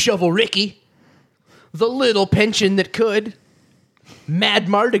 Steam Shovel Ricky, The Little Pension That Could, Mad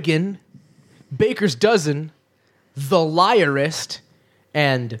Mardigan, Baker's Dozen, The Liarist,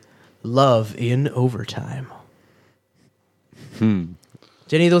 and Love in Overtime. Did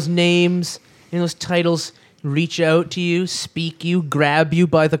any of those names, any of those titles reach out to you, speak you, grab you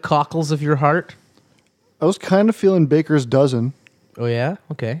by the cockles of your heart? I was kind of feeling Baker's Dozen. Oh yeah?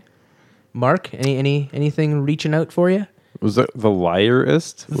 Okay. Mark, anything reaching out for you? Was that the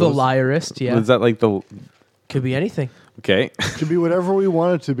liarist? The Liarist, yeah. Was that like the? Could be anything. Okay. Could be whatever we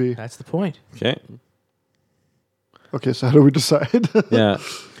want it to be. That's the point. Okay. Okay, so how do we decide? Yeah.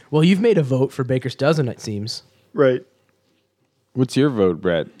 Well, you've made a vote for Baker's Dozen, it seems. Right. What's your vote,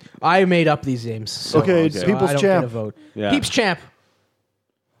 Brett? I made up these names. So, Okay, so People's I don't Champ. Get a vote. Yeah. Peeps Champ.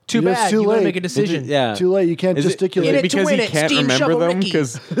 Too It's bad. too You gotta late. make a decision. Yeah. Too late. You can't Is it- gesticulate. In it Because to win he it, can't Steam remember Shovel them? Ricky.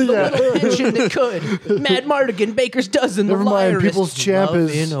 'Cause- The Little Pension That Could. Mad Mardigan, Baker's Dozen, Never The mind, Liarist, People's Champ Love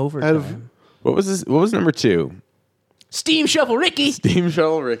is in out Overtime. of- What was this? What was number 2? Steam Shovel Ricky. Steam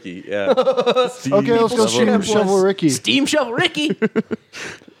Shovel Ricky. Yeah. Okay, let's go People's Steam Champ Shovel was Ricky. Steam Shovel Ricky.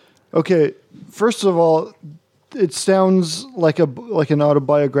 Okay, first of all, it sounds like an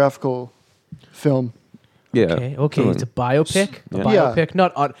autobiographical film. Yeah. Okay, it's a biopic. A Yeah. biopic.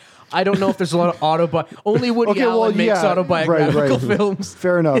 Not. I don't know if there's a lot of only Woody Okay, Allen well, makes yeah, autobiographical right. films.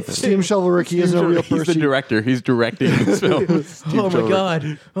 Fair enough. Steam Shovel Ricky isn't a real He's the person. director. He's directing this film.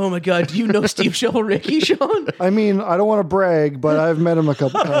 Oh my god! Do you know Steve Shovel Ricky, Sean? I mean, I don't want to brag, but I've met him a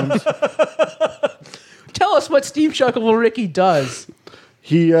couple times. Tell us what Steve Shovel Ricky does.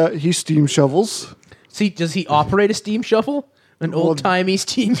 He steam shovels. See, does he operate a steam shovel? An old timey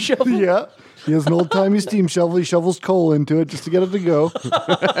steam shovel? Yeah. He has an old timey steam shovel. He shovels coal into it just to get it to go.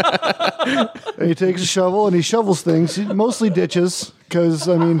 And he takes a shovel and he shovels things, mostly ditches, because,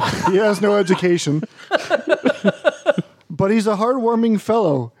 I mean, he has no education. But he's a heartwarming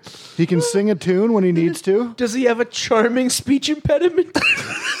fellow. He can sing a tune when he needs to. Does he have a charming speech impediment?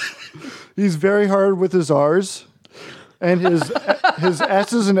 He's very hard with his R's. And his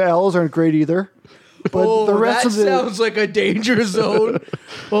S's and L's aren't great either. But the rest that of the sounds like a danger zone.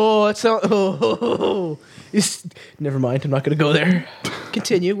 Oh, that sounds. Never mind. I'm not going to go there.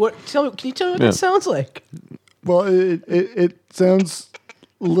 Continue. Can you tell me what that sounds like? well, it sounds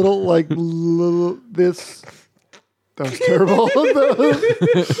little like this. That was terrible.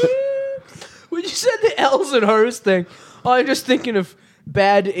 When you said the L's and R's thing, I'm just thinking of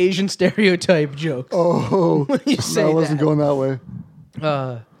bad Asian stereotype jokes. Oh, When you say I wasn't that. going that way.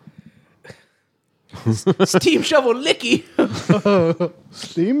 Steam Shovel Licky.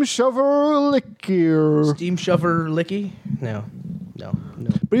 Steam Shovel Licky. Steam Shover Licky? No.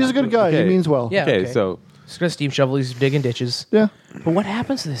 But he's a good guy. Okay. He means well. Yeah. Okay, so He's got a steam shovel. He's digging ditches. Yeah. But what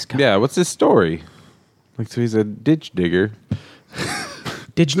happens to this guy? yeah, what's his story? Like, so he's a ditch digger.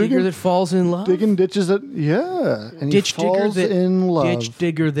 Ditch digger that falls in love. Digging ditches that, yeah. And Ditch he falls in love. Ditch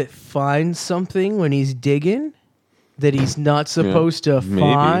digger that finds something when he's digging that he's not supposed to maybe.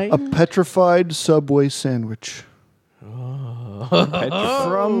 find. A petrified Subway sandwich. Oh.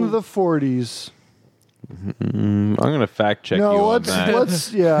 From the 40s. I'm gonna fact check you No, on that.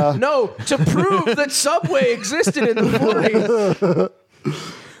 let's, yeah. No, to prove that Subway existed in the 40s.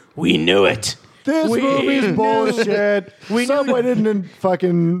 We knew it. This We movie's knew- bullshit. we knew- Subway didn't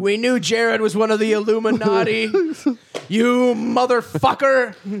fucking. We knew Jared was one of the Illuminati. You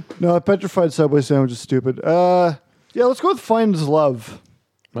motherfucker. No, a petrified Subway sandwich is stupid. Yeah, let's go with finds love.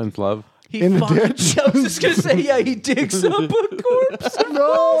 Mine's love. He In the finds- ditch? I was just going to say, yeah, he digs up a corpse and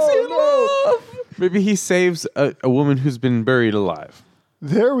falls in love. Maybe he saves a woman who's been buried alive.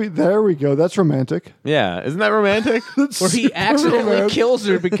 There we go. That's romantic. Yeah, isn't that romantic? Or he accidentally kills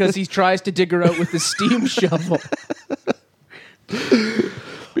her because he tries to dig her out with the steam shovel.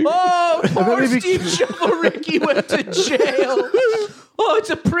 Oh, poor he Steam Shovel Ricky went to jail. Oh, it's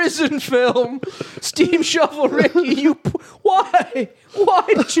a prison film. Steam Shovel Ricky, why? Why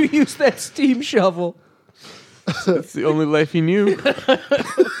did you use that steam shovel? That's the only life he knew.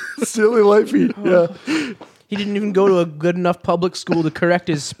 Silly lifey. Yeah. He didn't even go to a good enough public school to correct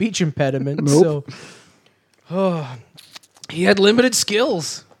his speech impediment. Nope. So, he had limited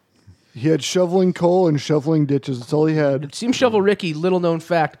skills. He had shoveling coal and shoveling ditches. That's all he had. Steam Shovel Ricky, little known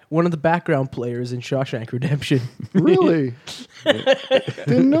fact, one of the background players in Shawshank Redemption. Really?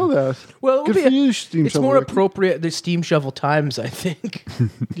 Didn't know that. Well, it would Good be for you, Steam it's Shovel more Ricky. appropriate the Steam Shovel times, I think.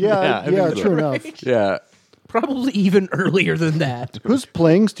 Yeah, I think so. true enough. Yeah. Probably even earlier than that. Who's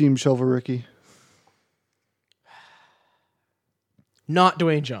playing Steam Shovel Ricky? Not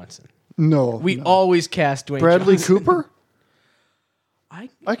Dwayne Johnson. No. We always cast Dwayne Bradley Johnson. Cooper?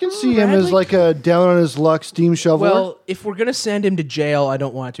 I can see him Bradley as like a down on his luck steam shoveler. Well, if we're gonna send him to jail, I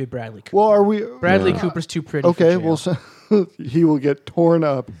don't want it to be Bradley Cooper. Well, are we? Bradley Cooper's too pretty. Okay, for jail. well, he will get torn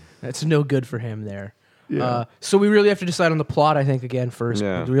up. That's no good for him there. Yeah. So we really have to decide on the plot, I think, again first.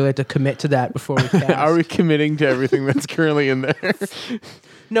 Yeah. We really have to commit to that before we cast. Are we committing to everything that's currently in there?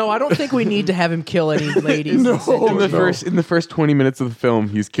 No, I don't think we need to have him kill any ladies. No. In the first 20 minutes of the film,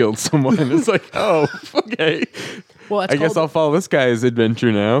 he's killed someone. It's like, oh, okay. Well, I guess I'll follow this guy's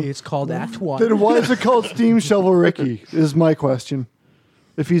adventure now. It's called Act 1. Then why is it called Steam Shovel Ricky? Is my question.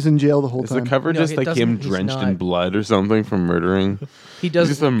 If he's in jail the whole Is the time, cover No, just it like him doesn't- he's drenched in not. blood or something from murdering? He He's does.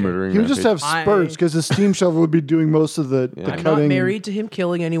 just a murdering. he would just rampage. have spurts because his steam shovel would be doing most of the I'm cutting. not married to him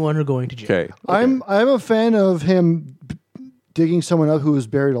killing anyone or going to jail. Okay. I'm a fan of him digging someone up who was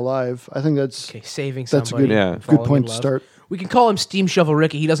buried alive. I think that's Okay, saving that's a somebody. good Yeah. and falling good point in to love. start. We can call him Steam Shovel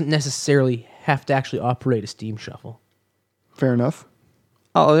Ricky. He doesn't necessarily have to actually operate a steam shovel. Fair enough.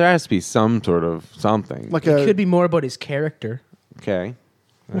 Oh, there has to be some sort of something. Like It a could be more about his character. Okay.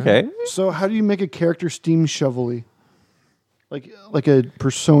 Okay. so, how do you make a character steam shovelly? Like a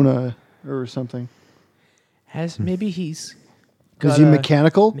persona or something. Maybe he's Is he got a-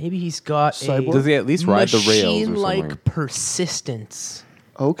 mechanical? Maybe he's got Cyborg? a Does he at least ride the rails or something? machine-like persistence.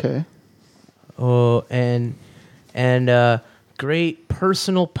 Okay. Oh, and great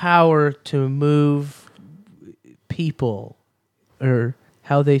personal power to move people or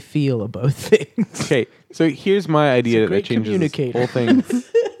how they feel about things. Okay, so here's my idea that great changes this communicator. whole thing.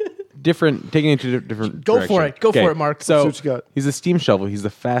 Different, taking it to different. Go for direction. it. Go Okay, for it, Mark. So What you got? he's a steam shovel. He's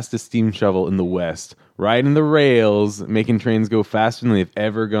the fastest steam shovel in the West, riding the rails, making trains go faster than they've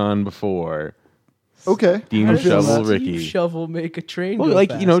ever gone before. Okay. Steam I'm feeling shovel that. Ricky. Steam shovel make a train Well, go like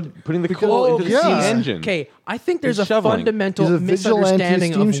fast. you know, putting the coal into the yeah. steam engine. Okay, I think there's He's a shoveling. fundamental He's a vigilante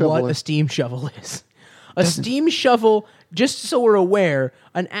misunderstanding steam of what shoveler. a steam shovel is. A steam shovel, just so we're aware,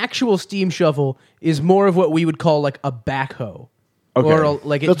 an actual steam shovel is more of what we would call like a backhoe. Okay. Or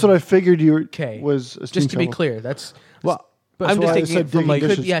like That's what I figured you Okay. was a steam Just to be shovel. clear, that's Well, But I'm why just I thinking said it from like. digging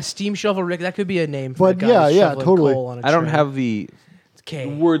could, dishes. yeah, steam shovel Rick. That could be a name for But the guy who's yeah, shoveling totally. coal on a I don't train. have the Okay.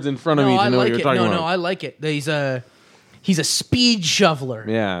 words in front of me to I know like what you're it. talking No, about. I like it. He's a speed shoveler.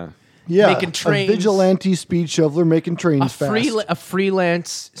 Yeah. Yeah, making trains. a vigilante speed shoveler making trains a fast. a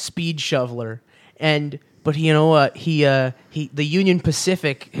freelance speed shoveler, but you know what? The Union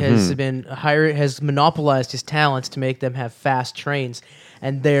Pacific has has monopolized his talents to make them have fast trains,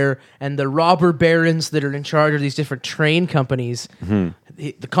 and the robber barons that are in charge of these different train companies.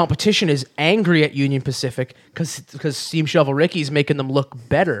 The competition is angry at Union Pacific because Steam Shovel Ricky's making them look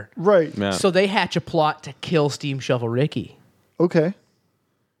better. Right. Yeah. So they hatch a plot to kill Steam Shovel Ricky. Okay.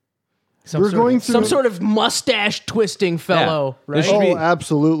 Some We're sort going of, some through- sort of mustache twisting fellow, There right? should be- Oh,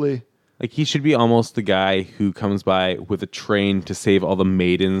 absolutely. Like he should be almost the guy who comes by with a train to save all the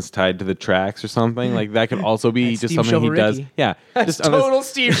maidens tied to the tracks or something. Like that could also be That's just Steam something he Shovel does. Ricky. Yeah, That's just on this- total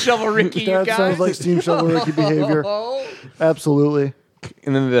Steam Shovel Ricky, you That guys. sounds like Steam Shovel Ricky behavior. Absolutely.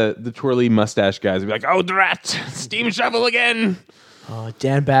 and then the twirly mustache guys would be like, "Oh, drat, steam shovel again." Oh,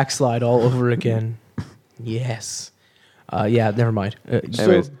 Dan Backslide all over again. Yes. Yeah, never mind.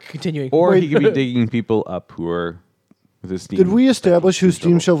 Anyways. Continuing. Or he could be digging people up who are with his steam. Did we establish who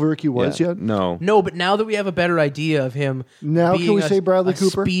Steam shovel. Shovel Ricky was Yeah. yet? No. No, but now that we have a better idea of him, Now being can we a- say Bradley a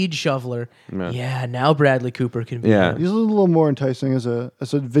Cooper? speed shoveler. Yeah. Yeah, now Bradley Cooper can be. Yeah. him. He's a little more enticing as a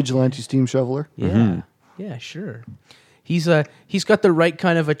vigilante steam shoveler. Yeah. Yeah, sure. He's got the right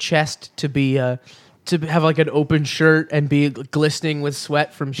kind of a chest to be to have like an open shirt and be glistening with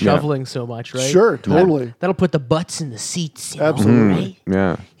sweat from shoveling so much, right? Sure, totally. That'll put the butts in the seats. You know, Absolutely. right?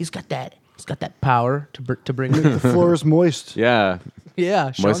 Yeah. He's got that power to bring. The floor is moist. Yeah.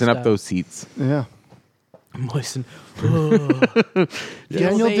 Yeah, Sean Moisten up style. those seats. Yeah. Moisten.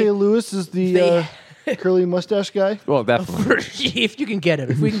 Daniel they- Day-Lewis is the curly mustache guy. Well, definitely. If you can get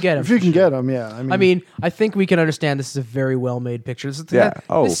him, if we can get him, If you can get him, yeah. I mean, I think we can understand this is a very well made picture. Yeah.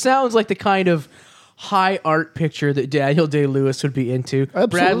 Oh. This sounds like the kind of high art picture that Daniel Day-Lewis would be into.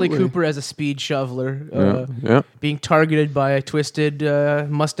 Bradley Absolutely. Cooper as a speed shoveler, Yeah. being targeted by a twisted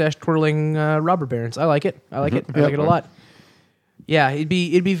mustache twirling robber barons. I like it. I like it. I like it a lot. Yeah, it'd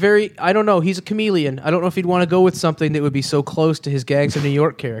be very. I don't know. He's a chameleon. I don't know if he'd want to go with something that would be so close to his Gangs of New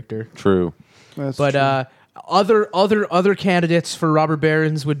York character. True. that's But true. other candidates for robber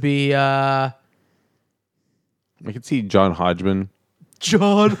barons would be I could see John Hodgman.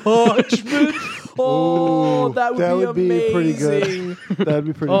 John Hodgman. Oh, that would that be would be pretty amazing. good. That'd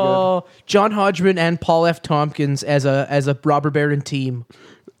be pretty good. Oh, John Hodgman and Paul F. Tompkins as a robber baron team,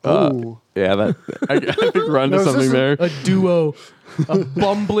 Oh, Yeah, that I think we're onto No, is something this there. a duo, a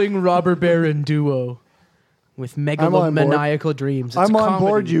bumbling robber baron duo with on board. megalomaniacal dreams. It's I'm a on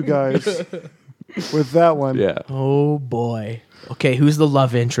board, comedy. you guys, with that one. Yeah. Oh boy. Okay, who's the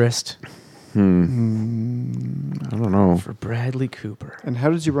love interest I don't know. for Bradley Cooper? And how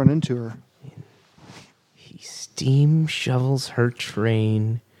does he run into her? He steam shovels her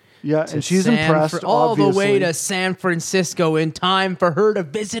train. Yeah, to and she's San impressed. Fr- all the way obviously. to San Francisco in time for her to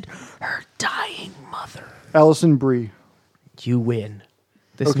visit her dying mother. Allison Brie. You win.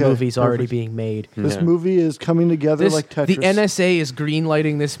 This Okay, movie's already perfect. being made. This Yeah. movie is coming together like Tetris. The NSA is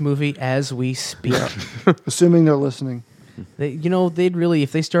greenlighting this movie as we speak. assuming they're listening. They'd really,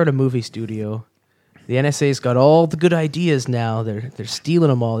 if they start a movie studio, the NSA's got all the good ideas now. They're stealing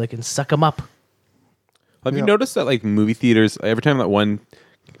them all. They can suck them up. Have you Yeah. noticed that like movie theaters, every time that one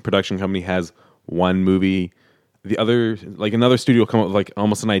production company has one movie, the other like another studio will come up with like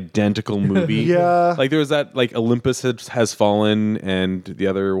almost an identical movie. Yeah. Like there was that like Olympus has Fallen and the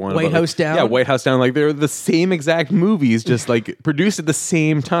other one White about, like- House Down? Yeah, White House Down. Like they're the same exact movies, just like produced at the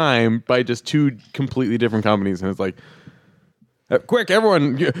same time by just two completely different companies, and it's like. Quick,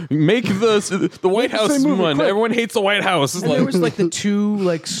 everyone, make the White the House same movie, one. quick. Everyone hates the White House. It's And there like- was like the two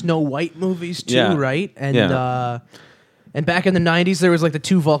like Snow White movies too, Yeah. right? And Yeah. and back in the 90s there was like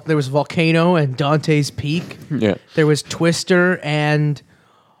the there was Volcano and Dante's Peak. Yeah. There was Twister and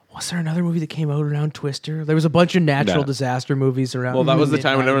Was there another movie that came out around Twister? There was a bunch of natural No. disaster movies around. Well, that was the mid-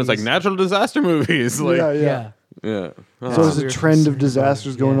 time when everyone's like 90s. natural disaster movies. Like, yeah. Yeah. yeah. So there's a trend of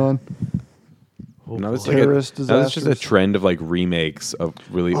disasters going Yeah. on. No, it's Terrorist that was just a disasters. trend of like remakes of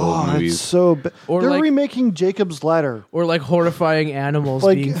really old Oh, movies. it's so bad. Or They're like- remaking Jacob's Ladder. Or like horrifying animals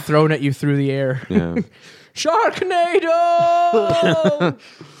Like- being thrown at you through the air. Yeah. Sharknado!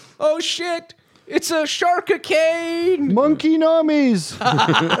 Oh shit! It's a sharkicane! Monkey Namis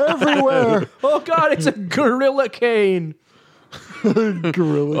everywhere. Oh god, it's a gorilla cane!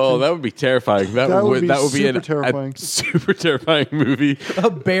 Gorilla. Oh, that would be terrifying. That, That would would be that would be super a terrifying. super terrifying movie. A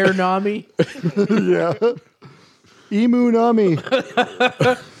bear nami? Yeah. Emu Nami.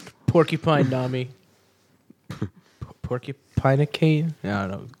 Porcupine nami? Porcupine cane? I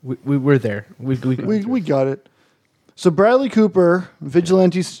don't know. We're there. We We got it. So Bradley Cooper,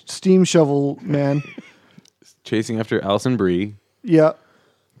 vigilante steam shovel man. Chasing after Alison Brie, Yeah.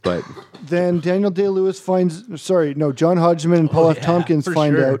 but Then Daniel Day-Lewis John Hodgman and Paul F. yeah, Tompkins for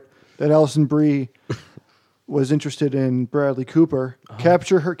find sure. out that Alison Brie was interested in Bradley Cooper, Uh-huh.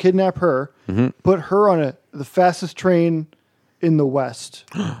 capture her, kidnap her, put her on the fastest train in the West.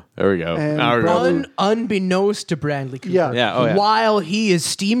 there we go. And Now we're Bradley- going. Unbeknownst to Bradley Cooper. Yeah. Yeah, oh, yeah. While he is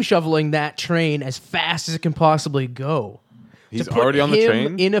steam shoveling that train as fast as it can possibly go. He's to put already on the him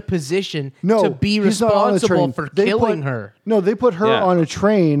train? in a position No, to be he's not on the responsible train. for They killing put- her. No, they put her Yeah. on a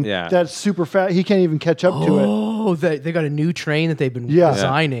train Yeah. that's super fast. He can't even catch up to it. Oh, they got a new train that they've been Yeah.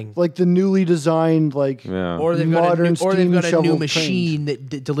 designing. Like the newly designed, Yeah. Or they've got modern or they've steam got a shovel new trains. machine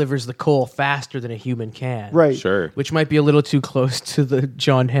that delivers the coal faster than a human can. Right. Sure. Which might be a little too close to the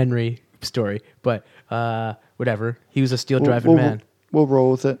John Henry story, but whatever. He was a steel driving man. We'll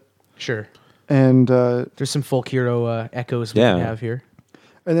roll with it. Sure. And There's some folk hero echoes we Yeah. can have here.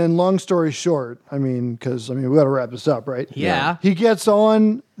 and then long story short, because we got to wrap this up, right? Yeah. He gets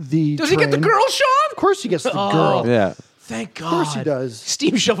on the Does he get the train. girl shove? Of course he gets the Oh. girl. Yeah. Thank God. Of course he does.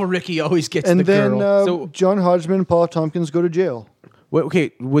 Steam Shovel Ricky always gets And the then girl. So- John Hodgman and Paul F. Tompkins go to jail. Wait,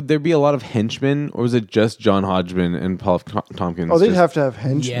 okay, would there be a lot of henchmen, or was it just John Hodgman and Paul F. Tompkins? Oh, they'd just- have to have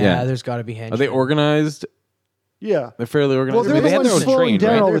henchmen. yeah, yeah. there's got to be henchmen. Are they organized? Yeah. They're fairly organized. Well, they're I mean, the they had ones their own slowing train,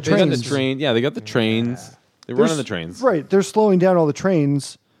 down right? all the They got the trains. train. Yeah, they got the trains. They run on the trains. Right. They're slowing down all the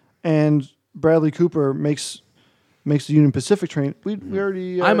trains, and Bradley Cooper makes the Union Pacific train. We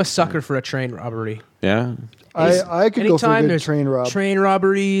already. I'm a sucker for a train robbery. Yeah. I could go for a Anytime good there's train rob. train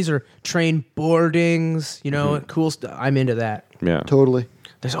robberies or train boardings, cool stuff. I'm into that. Yeah. Totally.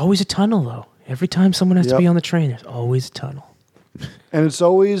 There's always a tunnel though. Every time someone has to Yep. be on the train, there's always a tunnel. And it's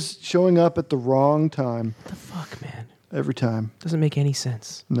always showing up at the wrong time. What the fuck, man? Every time. Doesn't make any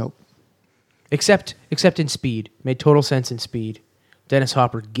sense. Nope. Except in Speed. Made total sense in Speed. Dennis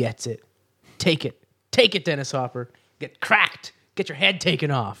Hopper gets it. Take it. Take it, Dennis Hopper. Get cracked. Get your head taken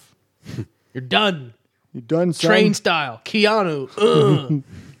off. You're done. You done, son? Train style. Keanu.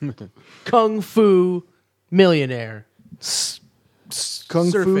 Ugh. Kung Fu millionaire. Kung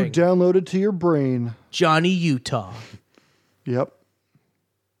Fu surfing. downloaded to your brain. Johnny Utah. Yep.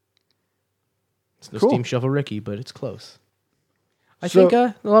 It's no Cool. Steam Shovel Ricky, but it's close. I So- think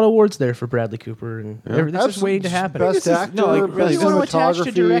a lot of awards there for Bradley Cooper, and this is Absolutely. waiting to happen. Best This is- actor, no, like, Who really, do best you want to attach to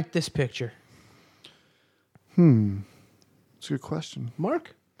cinematography. direct this picture? It's a good question.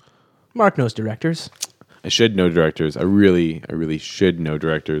 Mark? Mark knows directors. I should know directors. I really should know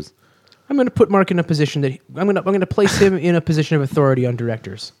directors. I'm going to put Mark in a position that I'm going to place him in a position of authority on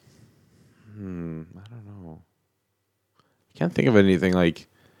directors. Can't think of anything like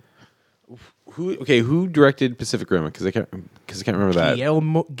who directed Pacific Rim? Because I can't remember that.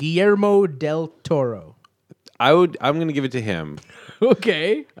 Guillermo del Toro. I'm gonna give it to him.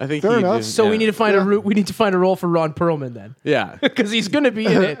 Okay. I think Fair he enough. did- So we yeah. need to find a route. We need to find a role for Ron Perlman then, yeah. because he's going to be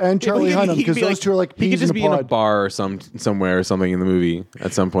in it. And Charlie He- Hunnam, he could because be those two are like he could peas just in be a in a pod. bar or somewhere or something in the movie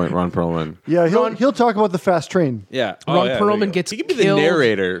at some point. Ron Perlman. Yeah, Ron- he'll talk about the fast train. Yeah. Ron there Perlman you go. gets He could be killed. the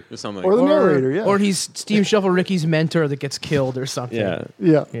narrator or something. Or the narrator, yeah. Or he's Steam Shovel Ricky's mentor that gets killed or something. yeah.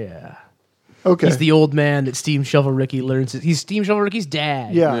 Yeah. Yeah. Okay. He's the old man that Steam Shovel Ricky learns. He's Steam Shovel Ricky's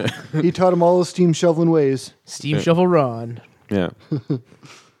dad. yeah. He taught him all the steam shoveling ways. Steam Shovel Ron. Yeah.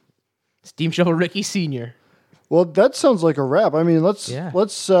 Steam Shovel Ricky Sr. Well, that sounds like a wrap. I mean, let's Yeah.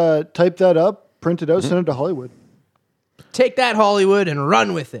 type that up, print it out, send it to Hollywood. Take that, Hollywood, and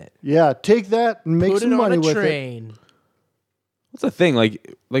run with it. Yeah, take that and make Put some it on money a with it. train. What's the thing? Like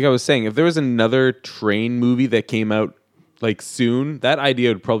I was saying, if there was another train movie that came out like soon, that idea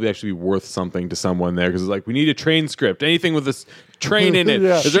would probably actually be worth something to someone there because it's like we need a train script, anything with this train in it.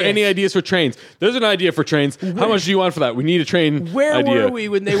 Yeah. Is there any ideas for trains? There's an idea for trains. How much do you want for that? We need a train. Where idea. were we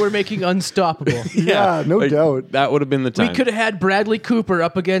when they were making Unstoppable? Yeah, no doubt. That would have been the time. We could have had Bradley Cooper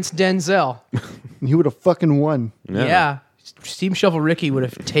up against Denzel. And he would have fucking won. Yeah. Steam Shovel Ricky would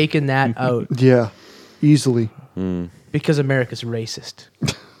have taken that out Yeah, easily. because America's racist.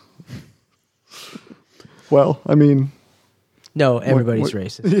 Well, I mean, No, everybody's what-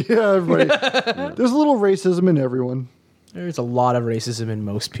 racist. yeah, everybody. There's a little racism in everyone. There's a lot of racism in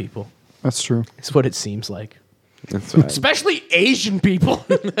most people. That's true. It's what it seems like. That's right. Especially Asian people.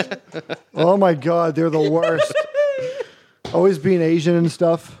 Oh my God, they're the worst. Always being Asian and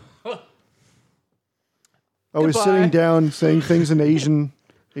stuff. Always Goodbye. sitting down, saying things in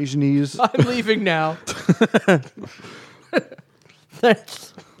Asianese. I'm leaving now.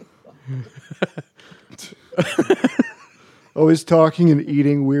 Thanks. Always talking and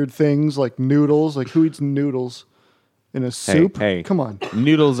eating weird things like noodles. Like who eats noodles in a soup? hey. Come on.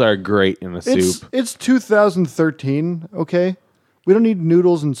 Noodles are great in a soup. It's 2013, okay? We don't need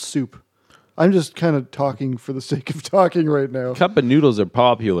noodles and soup. I'm just kind of talking for the sake of talking right now. Cup of noodles are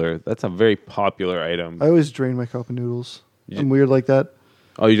popular. That's a very popular item. I always drain my cup of noodles. I'm weird like that.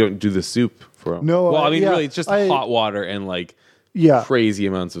 Oh, you don't do the soup for them? No, Well, I mean, yeah, really, it's just hot water and like Yeah. crazy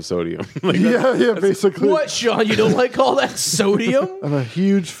amounts of sodium. Like, Yeah, basically. What, Sean? You don't like all that sodium? I'm a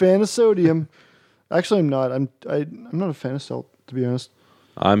huge fan of sodium. Actually, I'm not. I'm not a fan of salt, to be honest.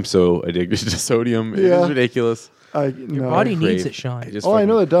 I'm so addicted to sodium. It Yeah. is ridiculous. Your Body needs crave- it, Sean. just Oh, I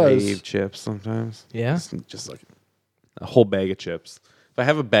know fucking it does. crave chips sometimes. Yeah? Just like a whole bag of chips. If I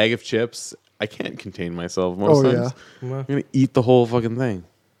have a bag of chips, I can't contain myself most Oh, times. yeah. I'm gonna eat the whole fucking thing.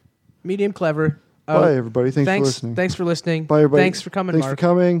 Medium clever. Bye, everybody. Thanks for listening. Thanks for listening. Bye, everybody. Thanks for coming, Thanks Mark. for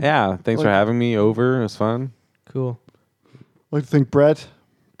coming. Yeah, thanks for having me over. It was fun. Cool. I'd like to thank Brett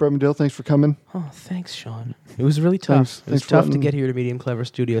Medill. Thanks for coming. Oh, thanks, Sean. It was really tough. Thanks- It was thanks for tough to letting- get here to Medium Clever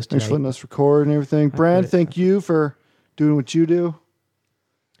Studios Thanks for tonight. letting us record and everything. Brad, thank you for doing what you do.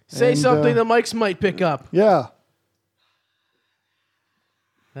 Say And, something the mics might pick up. Yeah,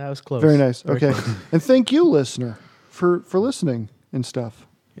 That was close. very nice. Very Okay, close. and thank you, listener, for listening and stuff.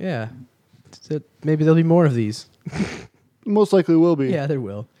 Yeah. So maybe there'll be more of these. Most likely will be. Yeah, there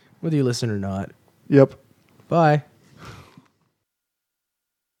will. Whether you listen or not. Yep. Bye.